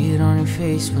see it on your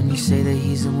face when you say that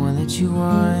he's the one that you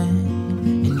want.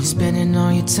 And you're spending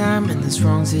all your time in this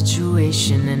wrong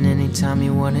situation, and anytime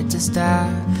you want it to stop,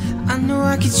 I know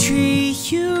I could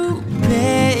treat you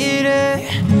better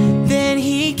than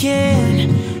he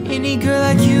can. Any girl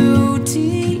like you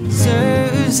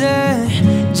deserves a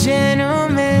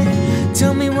gentleman.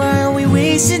 Tell me why are we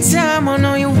wasting time? I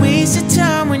know you're wasting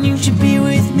time when you should be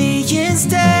with me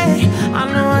instead. I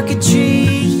know I could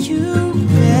treat you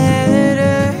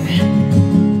better,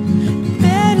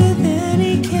 better than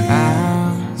he can.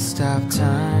 I'll stop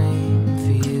time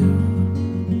for you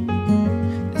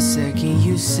the second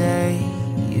you say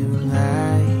you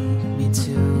like me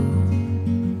too.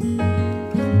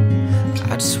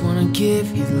 I just wanna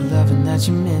give you the loving that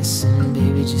you're missing,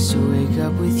 baby, just to wake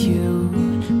up with you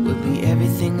would be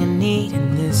everything I need,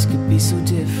 and this could be so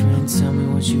different. Tell me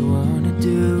what you wanna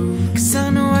do, 'cause I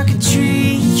know I could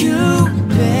treat you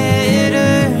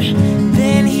better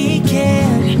than he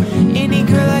can. Any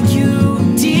girl like you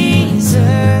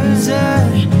deserves a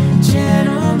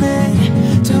gentleman.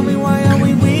 Tell me why are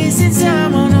we wasting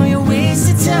time? I know you're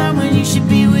wasting time when you should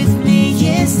be with me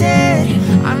instead.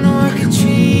 I know I could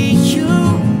treat you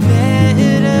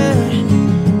better,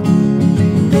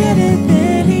 better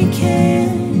than he can.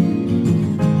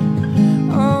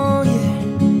 Oh yeah,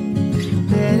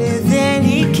 better than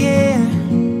he can.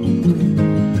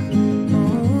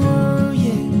 Oh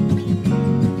yeah.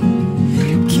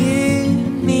 Give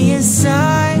me a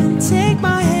sign, take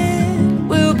my hand,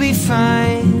 we'll be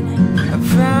fine. I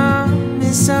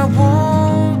promise I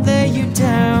won't let you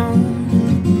down.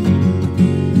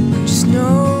 Just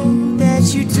know that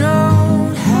you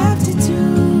don't have to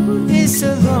do this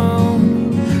alone.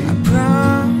 I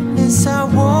promise I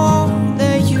won't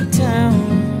let you down.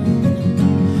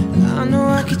 I know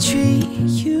I could treat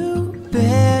you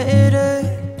better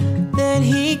than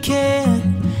he can.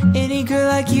 Any girl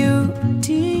like you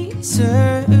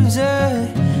deserves a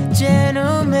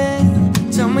gentleman.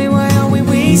 Tell me why are we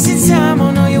wasting time?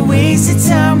 I know you're wasting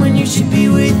time when you should be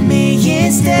with me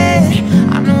instead.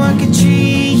 I know I could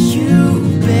treat you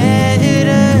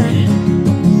better,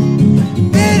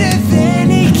 better than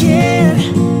he can.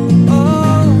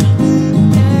 Oh,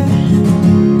 yeah.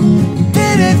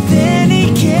 Better than he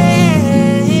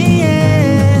can. Yeah.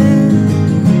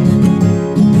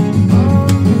 Oh,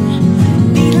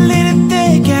 need a little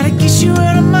bit, gotta get you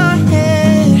out of my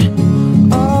head.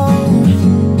 Oh,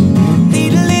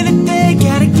 need a little bit,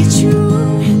 gotta get you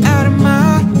out of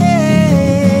my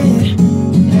head.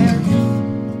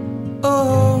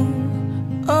 Oh,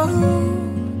 oh,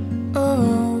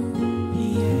 oh,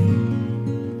 yeah.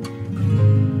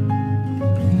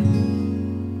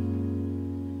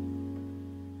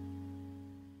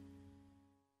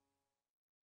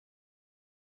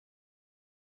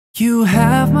 You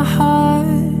have my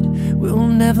heart, we'll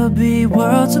never be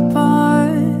worlds apart.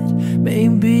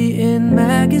 Maybe in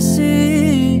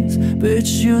magazines, but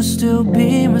you'll still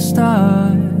be my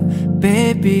star,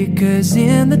 baby. 'Cause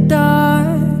in the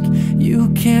dark, you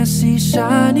can't see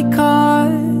shiny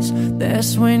cars.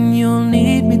 That's when you'll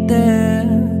need me there.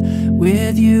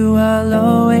 With you I'll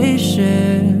always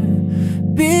share.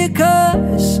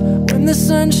 Because when the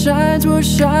sun shines, we'll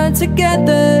shine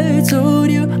together. Told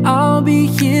you I'll be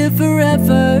here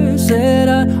forever. Said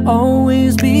I'd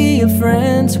always be a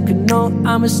friend. So can know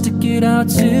I'ma stick it out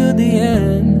till the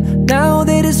end. Now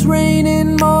that it's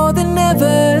raining more than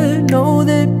ever, know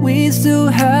that we still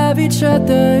have each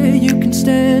other. You can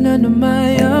stand under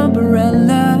my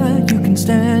umbrella. You can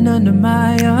stand under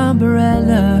my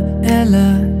umbrella. Ella,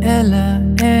 Ella,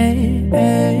 ay,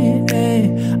 ay, ay.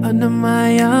 Under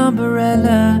my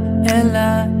umbrella.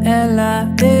 Ella, Ella,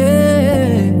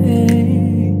 ay,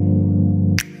 ay.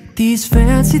 These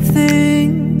fancy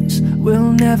things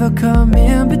will never come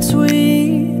in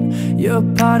between. You're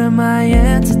part of my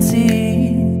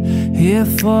entity, here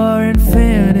for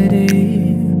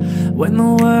infinity. When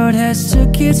the world has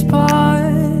took its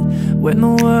part, when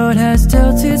the world has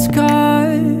dealt its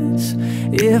cards,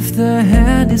 if the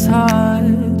hand is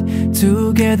hard,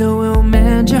 together we'll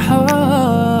mend your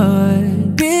heart.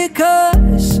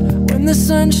 Because when the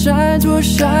sun shines, we'll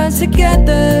shine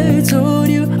together. Told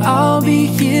you I'll be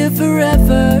here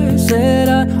forever. Said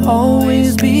I'd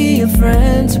always be a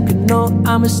friend. So can know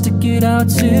I'ma stick it out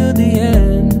till the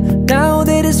end. Now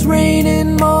that it's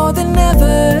raining more than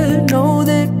ever, know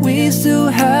that we still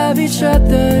have each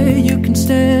other. You can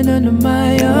stand under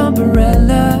my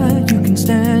umbrella. You can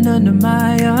stand under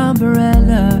my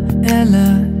umbrella. Ella,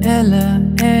 Ella,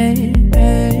 ay,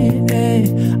 ay, ay.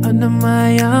 Under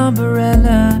my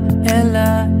umbrella. Ella,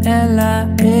 Ella,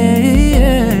 ay,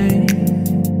 ay.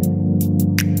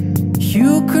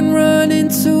 You can run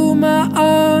into my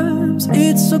arms.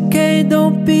 It's okay,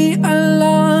 don't be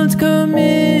alarmed. Come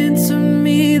into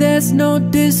me, there's no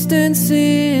distance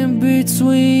in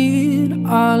between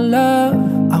our love.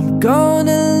 I'm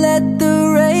gonna let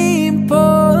the rain pour.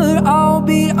 I'll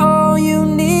be all you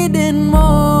need and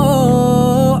more.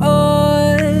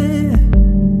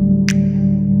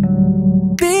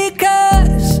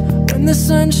 Because when the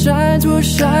sun shines, we'll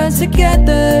shine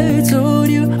together. Told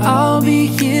you I'll be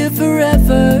here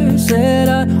forever. Said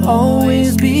I'd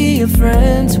always be a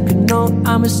friend. Took a note,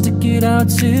 I'ma stick it out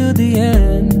till the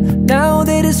end. Now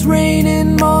that it's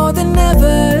raining more than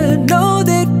ever, know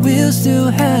that we'll still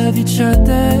have each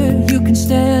other. You can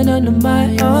stand under my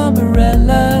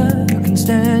umbrella. You can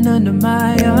stand under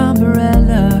my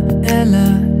umbrella. Ella,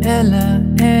 Ella,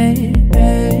 hey,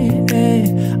 hey, hey.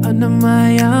 Under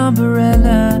my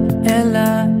umbrella.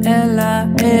 Ella,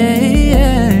 Ella, hey,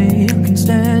 hey. You can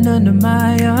stand under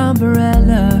my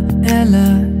umbrella. Ella,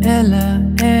 Ella,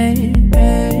 hey,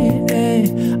 hey, hey.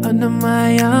 Under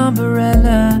my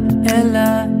umbrella.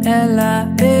 Ella,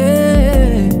 Ella,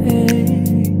 hey, hey.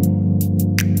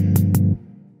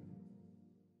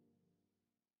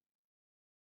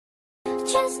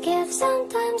 Just give,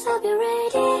 sometimes I'll be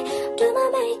ready. Do my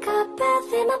makeup,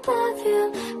 bath in my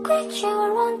perfume. Quick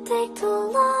shower won't take too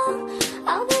long.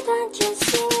 I'll be done, just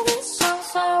sing this song.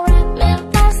 So wrap me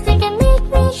in plastic and make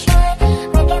me shine.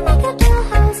 We can make a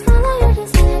dollhouse, follow your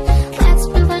design. Let's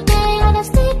build a day on a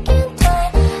stick and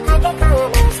twine. I can call you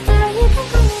master, you can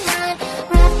call me mine.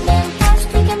 Wrap me in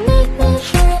plastic and make me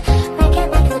shine. We can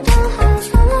make a dollhouse,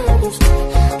 follow your design.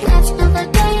 Let's build a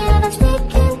day on a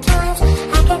stick and twine.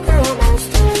 I can call you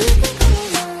master, you can call me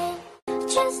mine.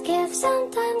 Just give,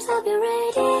 sometimes I'll be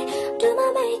ready. Do my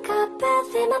makeup,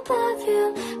 bath in my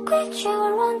perfume. Quick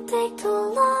shower won't take too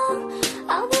long.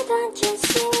 I'll be done, just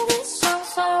sing this song.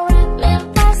 So wrap me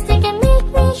in plastic and make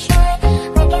me shine.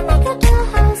 We can make a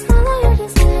dollhouse, follow your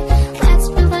design. Let's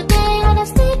build a day on a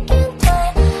stick and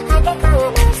twine. I can call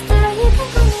you master, you can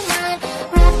call me mine.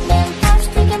 Wrap me in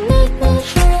plastic and make me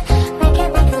shine. We can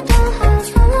make a dollhouse,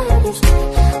 follow your design.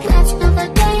 Let's build a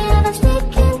day on a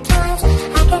stick and twine.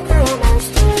 I can call you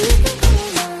master, you can call me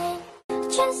mine.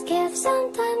 Just give,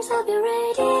 sometimes I'll be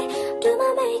ready. Do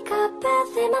my makeup,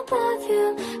 bath in my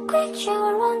perfume. Quick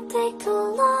shower won't take too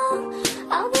long.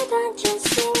 I'll be done, just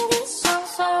sing this song.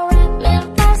 So wrap me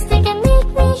in plastic and make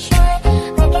me shine.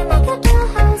 We can make a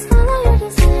dollhouse, follow your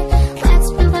design. Let's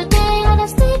build a day on a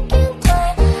stick and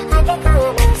twine. I can call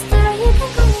you master, you can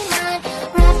call me mine.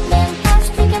 Wrap me in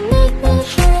plastic and make me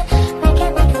shine. We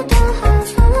can make a dollhouse,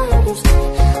 follow your design.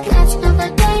 Let's build a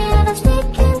day on a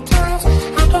stick and twine.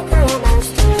 I can call you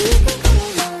master, you can call me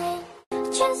mine.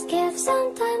 Just give,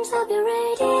 sometimes I'll be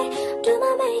ready. Do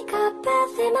my makeup,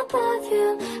 bath in my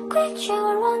perfume. Quick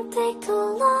shower won't take too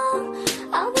long.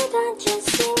 I'll be done, just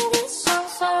sing this song.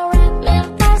 So wrap me in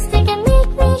plastic and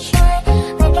make me shine.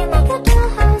 We can make a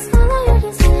dollhouse, follow your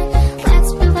design. Let's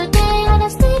build a day on a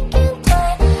stick and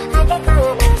twine. I can call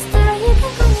you master, you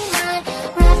can call me mine.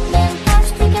 Wrap me in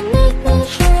plastic and make me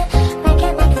shine. We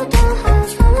can make a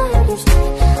dollhouse, follow your design.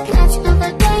 Let's build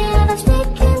a day on a stick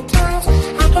and twine.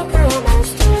 I can call you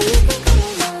master, you can call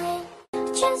me mine.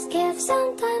 Just give,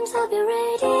 sometimes I'll be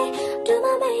ready. Do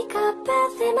my makeup,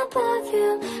 bath in my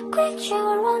perfume. Quick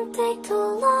shower won't take too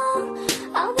long.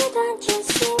 I'll be done, just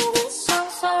sing this song.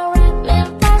 So wrap me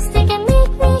in plastic and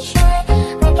make me shine.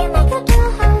 We can make a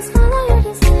dollhouse, follow your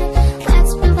design.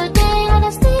 Let's build a day on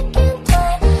a stick and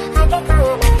twine. I can call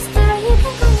you master, you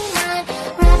can call me mine.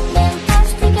 Wrap me in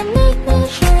plastic and make me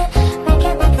shine. We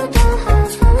can make a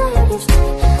dollhouse, follow your design.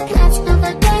 Let's build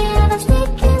a day on a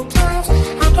stick and twine.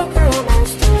 I can call you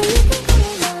master, you can call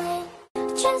me mine.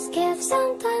 Just give,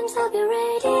 sometimes I'll be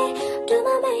ready. Do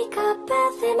my makeup,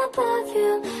 bath in my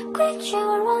perfume. Quick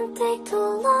shower won't take too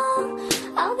long.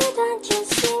 I'll be done, just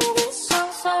sing this song.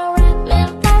 So wrap me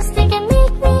in plastic and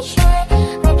make me shine.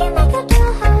 We can make a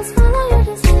dollhouse, follow your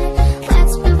design.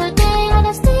 Let's build a day on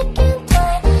a stick and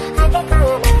twine. I can call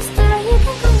you master, you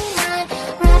can call me mine.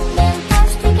 Wrap me in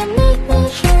plastic and make me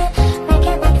shine. We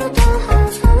can make a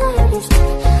dollhouse, follow your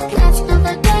design. Let's build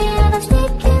a day on a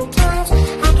stick and twine.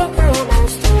 I can call you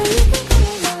master, you can call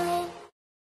me mine.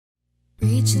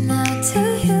 Reaching out to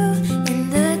you in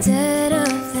the dead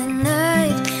of the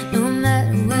night. No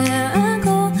matter where I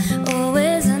go,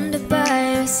 always under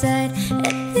by your side.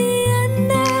 At the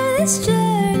end of this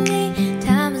journey,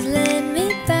 time has led me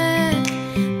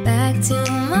back to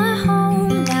my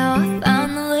home. Now I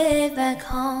found the way back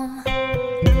home.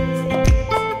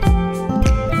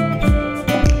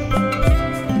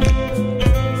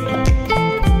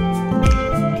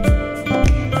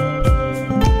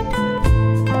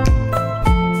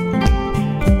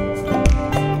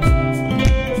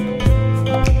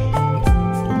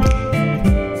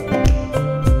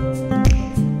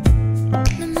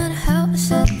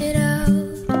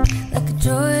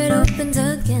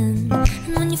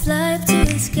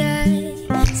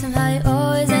 somehow you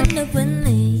always end up with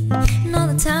me. And all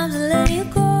the times I let you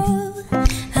go,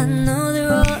 I know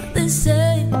they're all the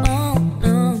same. Oh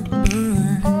no,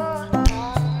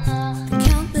 the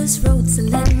countless roads that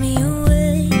led me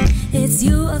away, it's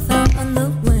you I found on the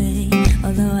way.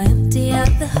 Although I empty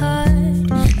out the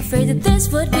heart, afraid that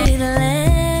this would be the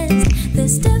last. The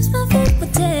steps my feet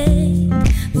would take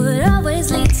would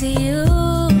always lead to you.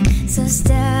 So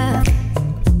stop,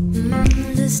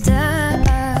 just stop.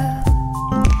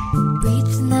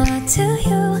 Reaching out to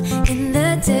you in the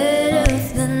dead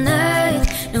of the night.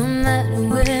 No matter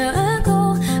where I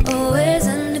go, always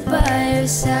under by your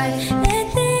side. At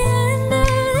the end of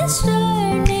this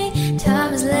journey,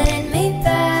 time has led me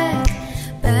back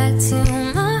to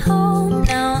my home.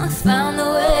 Now I found the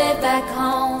way back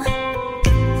home.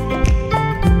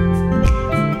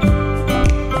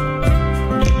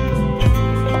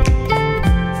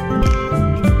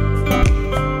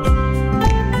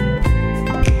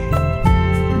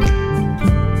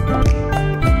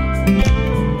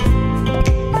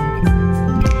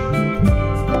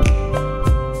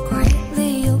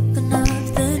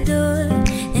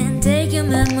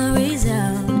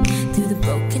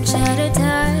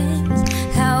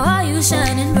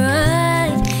 Shining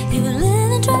bright, you were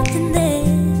living trapped in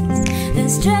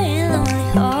this stray lonely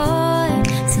heart.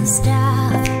 So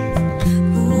stop,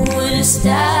 just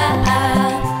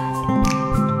stop.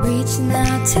 Reaching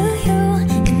out to you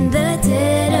in the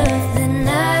dead of the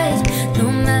night. No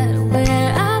matter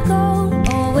where I go,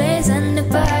 always under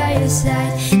by your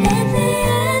side. At the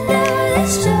end of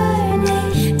this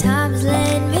journey, time has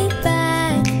led me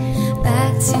back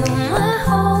to my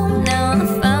home. Now I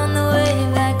found the way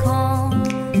back home.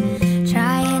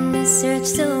 Trying to search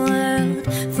the world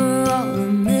for all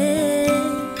of me,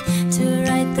 to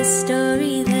write the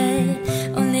story that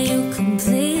only you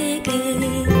complete.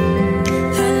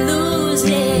 I'm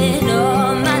losing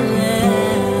all my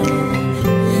love,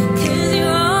 'cause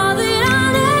you're all that I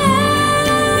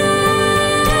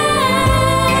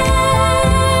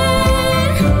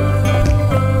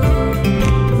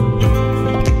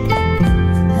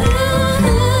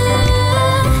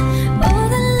all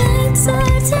the lights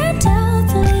are turned down,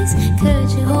 please, could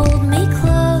you hold me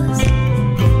close?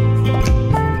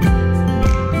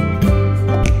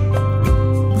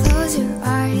 Close your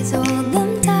eyes, hold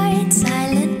them tight.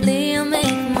 Silently I'll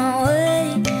make my way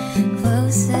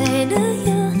closer to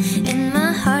you. In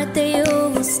my heart there you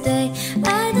will stay.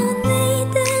 I don't need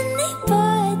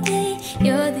anybody,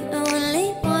 you're the only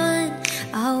one.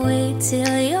 I'll wait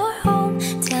till you're home,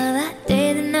 till that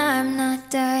day then I'm not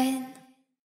done.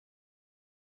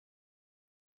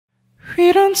 We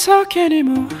don't talk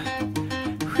anymore.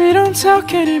 We don't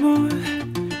talk anymore.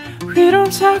 We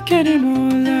don't talk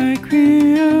anymore like we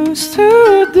used to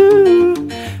do.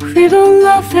 We don't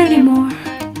love anymore.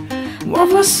 What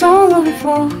was all of it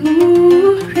for?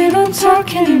 We don't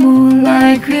talk anymore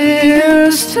like we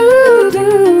used to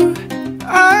do.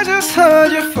 I just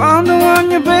heard you found the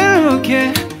one you've been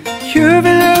looking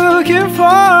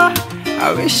for.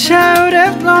 I wish I would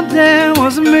have known that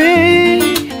wasn't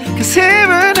me. 'Cause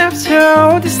even after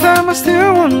all this time I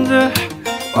still wonder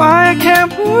why I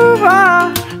can't move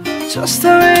on just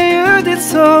the way you did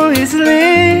so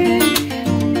easily.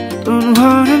 Don't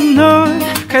wanna know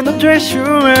kind of dress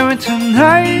you're wearing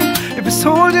tonight, if it's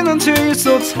holding onto you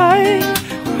so tight,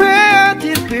 where I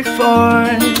did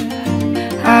before.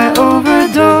 I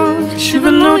overdosed,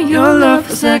 even though your love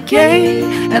was a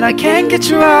game, and I can't get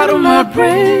you out of my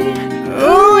brain.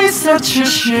 Oh, it's such a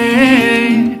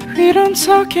shame. We don't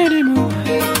talk anymore.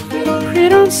 We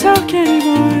don't talk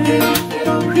anymore.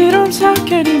 We don't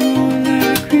talk anymore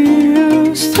like we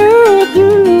used to do.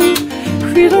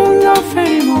 We don't love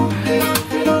anymore.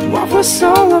 What was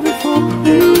all of it for?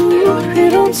 We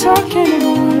don't talk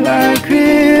anymore like we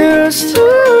used to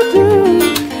do.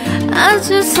 I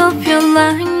just hope you're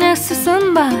lying next to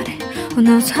somebody who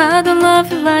knows how to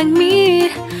love you like me.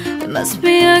 There must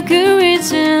be a good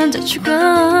reason that you're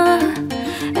gone.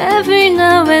 Every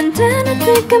now and then I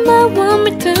think I might want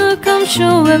me to come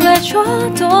show up at your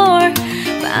door,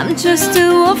 but I'm just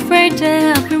too afraid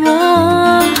that I'll be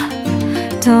wrong.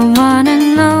 Don't wanna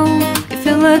know if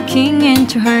you're looking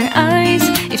into her eyes,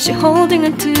 if she's holding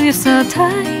on to you so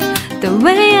tight, the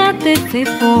way I did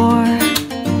before.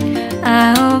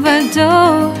 I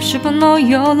overdosed, should I know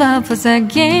your love was a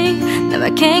game. Now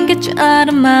I can't get you out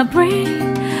of my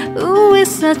brain. Ooh,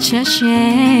 it's such a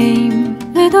shame.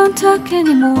 We don't talk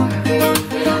anymore.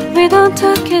 We don't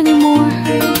talk anymore.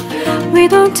 We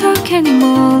don't talk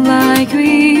anymore like we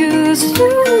used to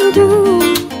do.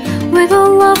 We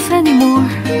don't love anymore.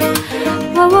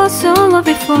 What was all of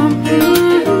it for?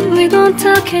 We don't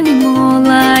talk anymore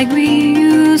like we used to.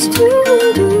 used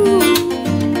to do.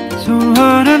 So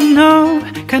what I know,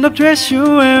 kind of dress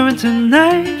you're wearing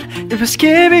tonight. If it's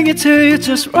giving it to you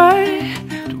just right,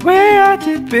 the way I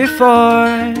did before.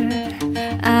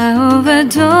 I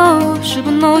overdose, should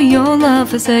know your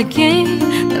love is a game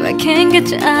that I can't get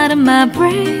you out of my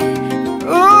brain.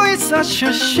 Oh, it's such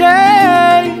a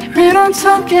shame. We don't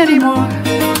talk anymore.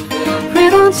 We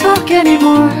don't talk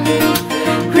anymore.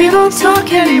 We don't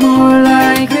talk anymore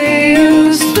like we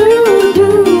used to do.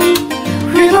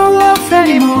 We don't love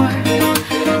anymore.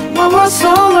 What was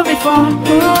all of it for?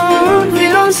 Ooh, we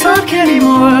don't talk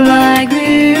anymore like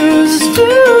we used to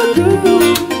do.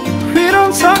 We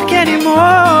don't talk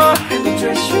anymore.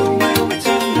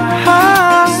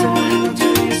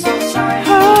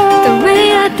 The way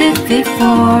I did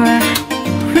before.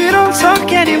 We don't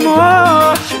talk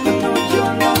anymore.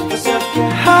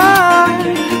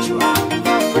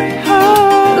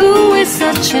 Ooh, it's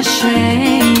such a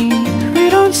shame. We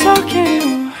don't talk anymore.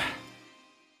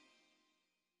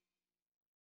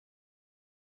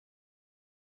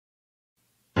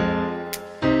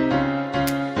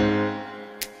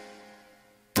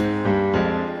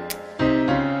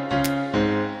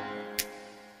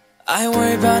 I ain't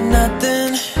worried about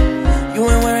nothing. You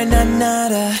ain't wearing that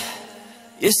nada.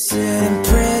 You're sitting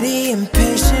pretty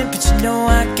impatient, but you know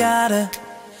I gotta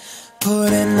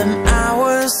put in them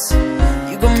hours.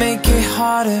 You gon' make it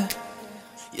harder.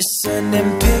 You're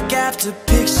sending pic after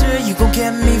picture. You gon'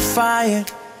 get me fired.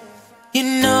 You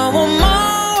know I'm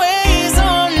always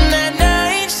on that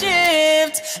night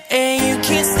shift, and you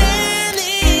can't stand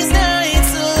these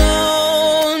nights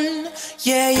alone.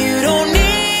 Yeah, you don't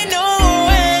need no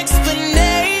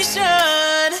explanation,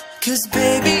 'cause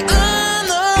baby, I'm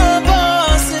the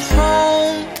boss at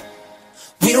home.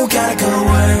 We don't gotta go to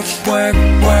work, work,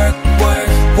 work, work,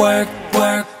 work,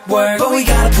 work, work, but we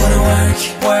gotta put in work,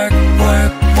 work,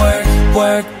 work, work,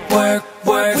 work, work,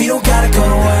 work. We don't gotta go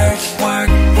to work, work,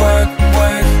 work,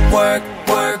 work, work,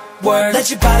 work, work. Let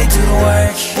your body do the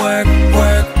work, work,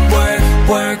 work, work,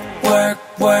 work, work,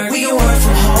 work. We can work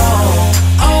from home,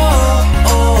 oh,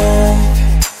 oh.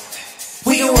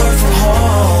 We can work from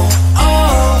home,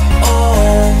 oh,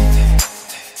 oh.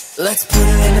 Let's put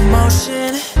it into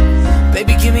motion,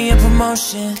 baby, give me a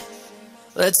promotion.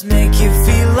 Let's make it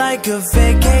feel like a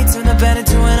vacate, turn the bed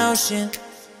into an ocean.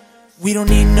 We don't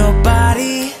need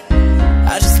nobody,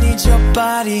 I just need your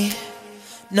body.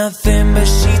 Nothing but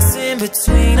sheets in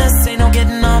between us, ain't no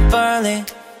getting up early.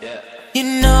 You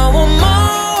know I'm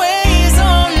always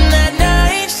on that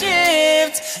night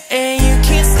shift, and you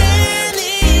can't stand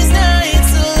these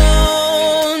nights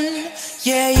alone.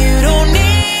 Yeah, you don't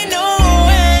need no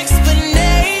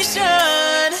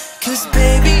explanation, 'cause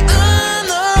baby, I'm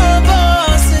the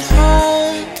boss at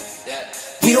home.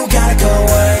 We don't gotta go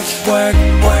work, work,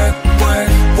 work, work,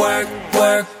 work,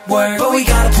 work, work, but we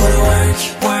gotta put in work,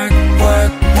 work,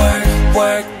 work, work,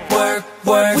 work, work,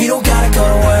 work. We don't gotta go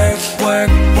to work, work,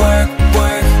 work,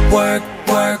 work, work,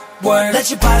 work, work. Let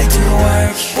your body do the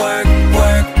work, work,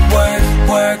 work, work,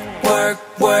 work, work,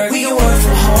 work. We can work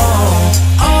from home.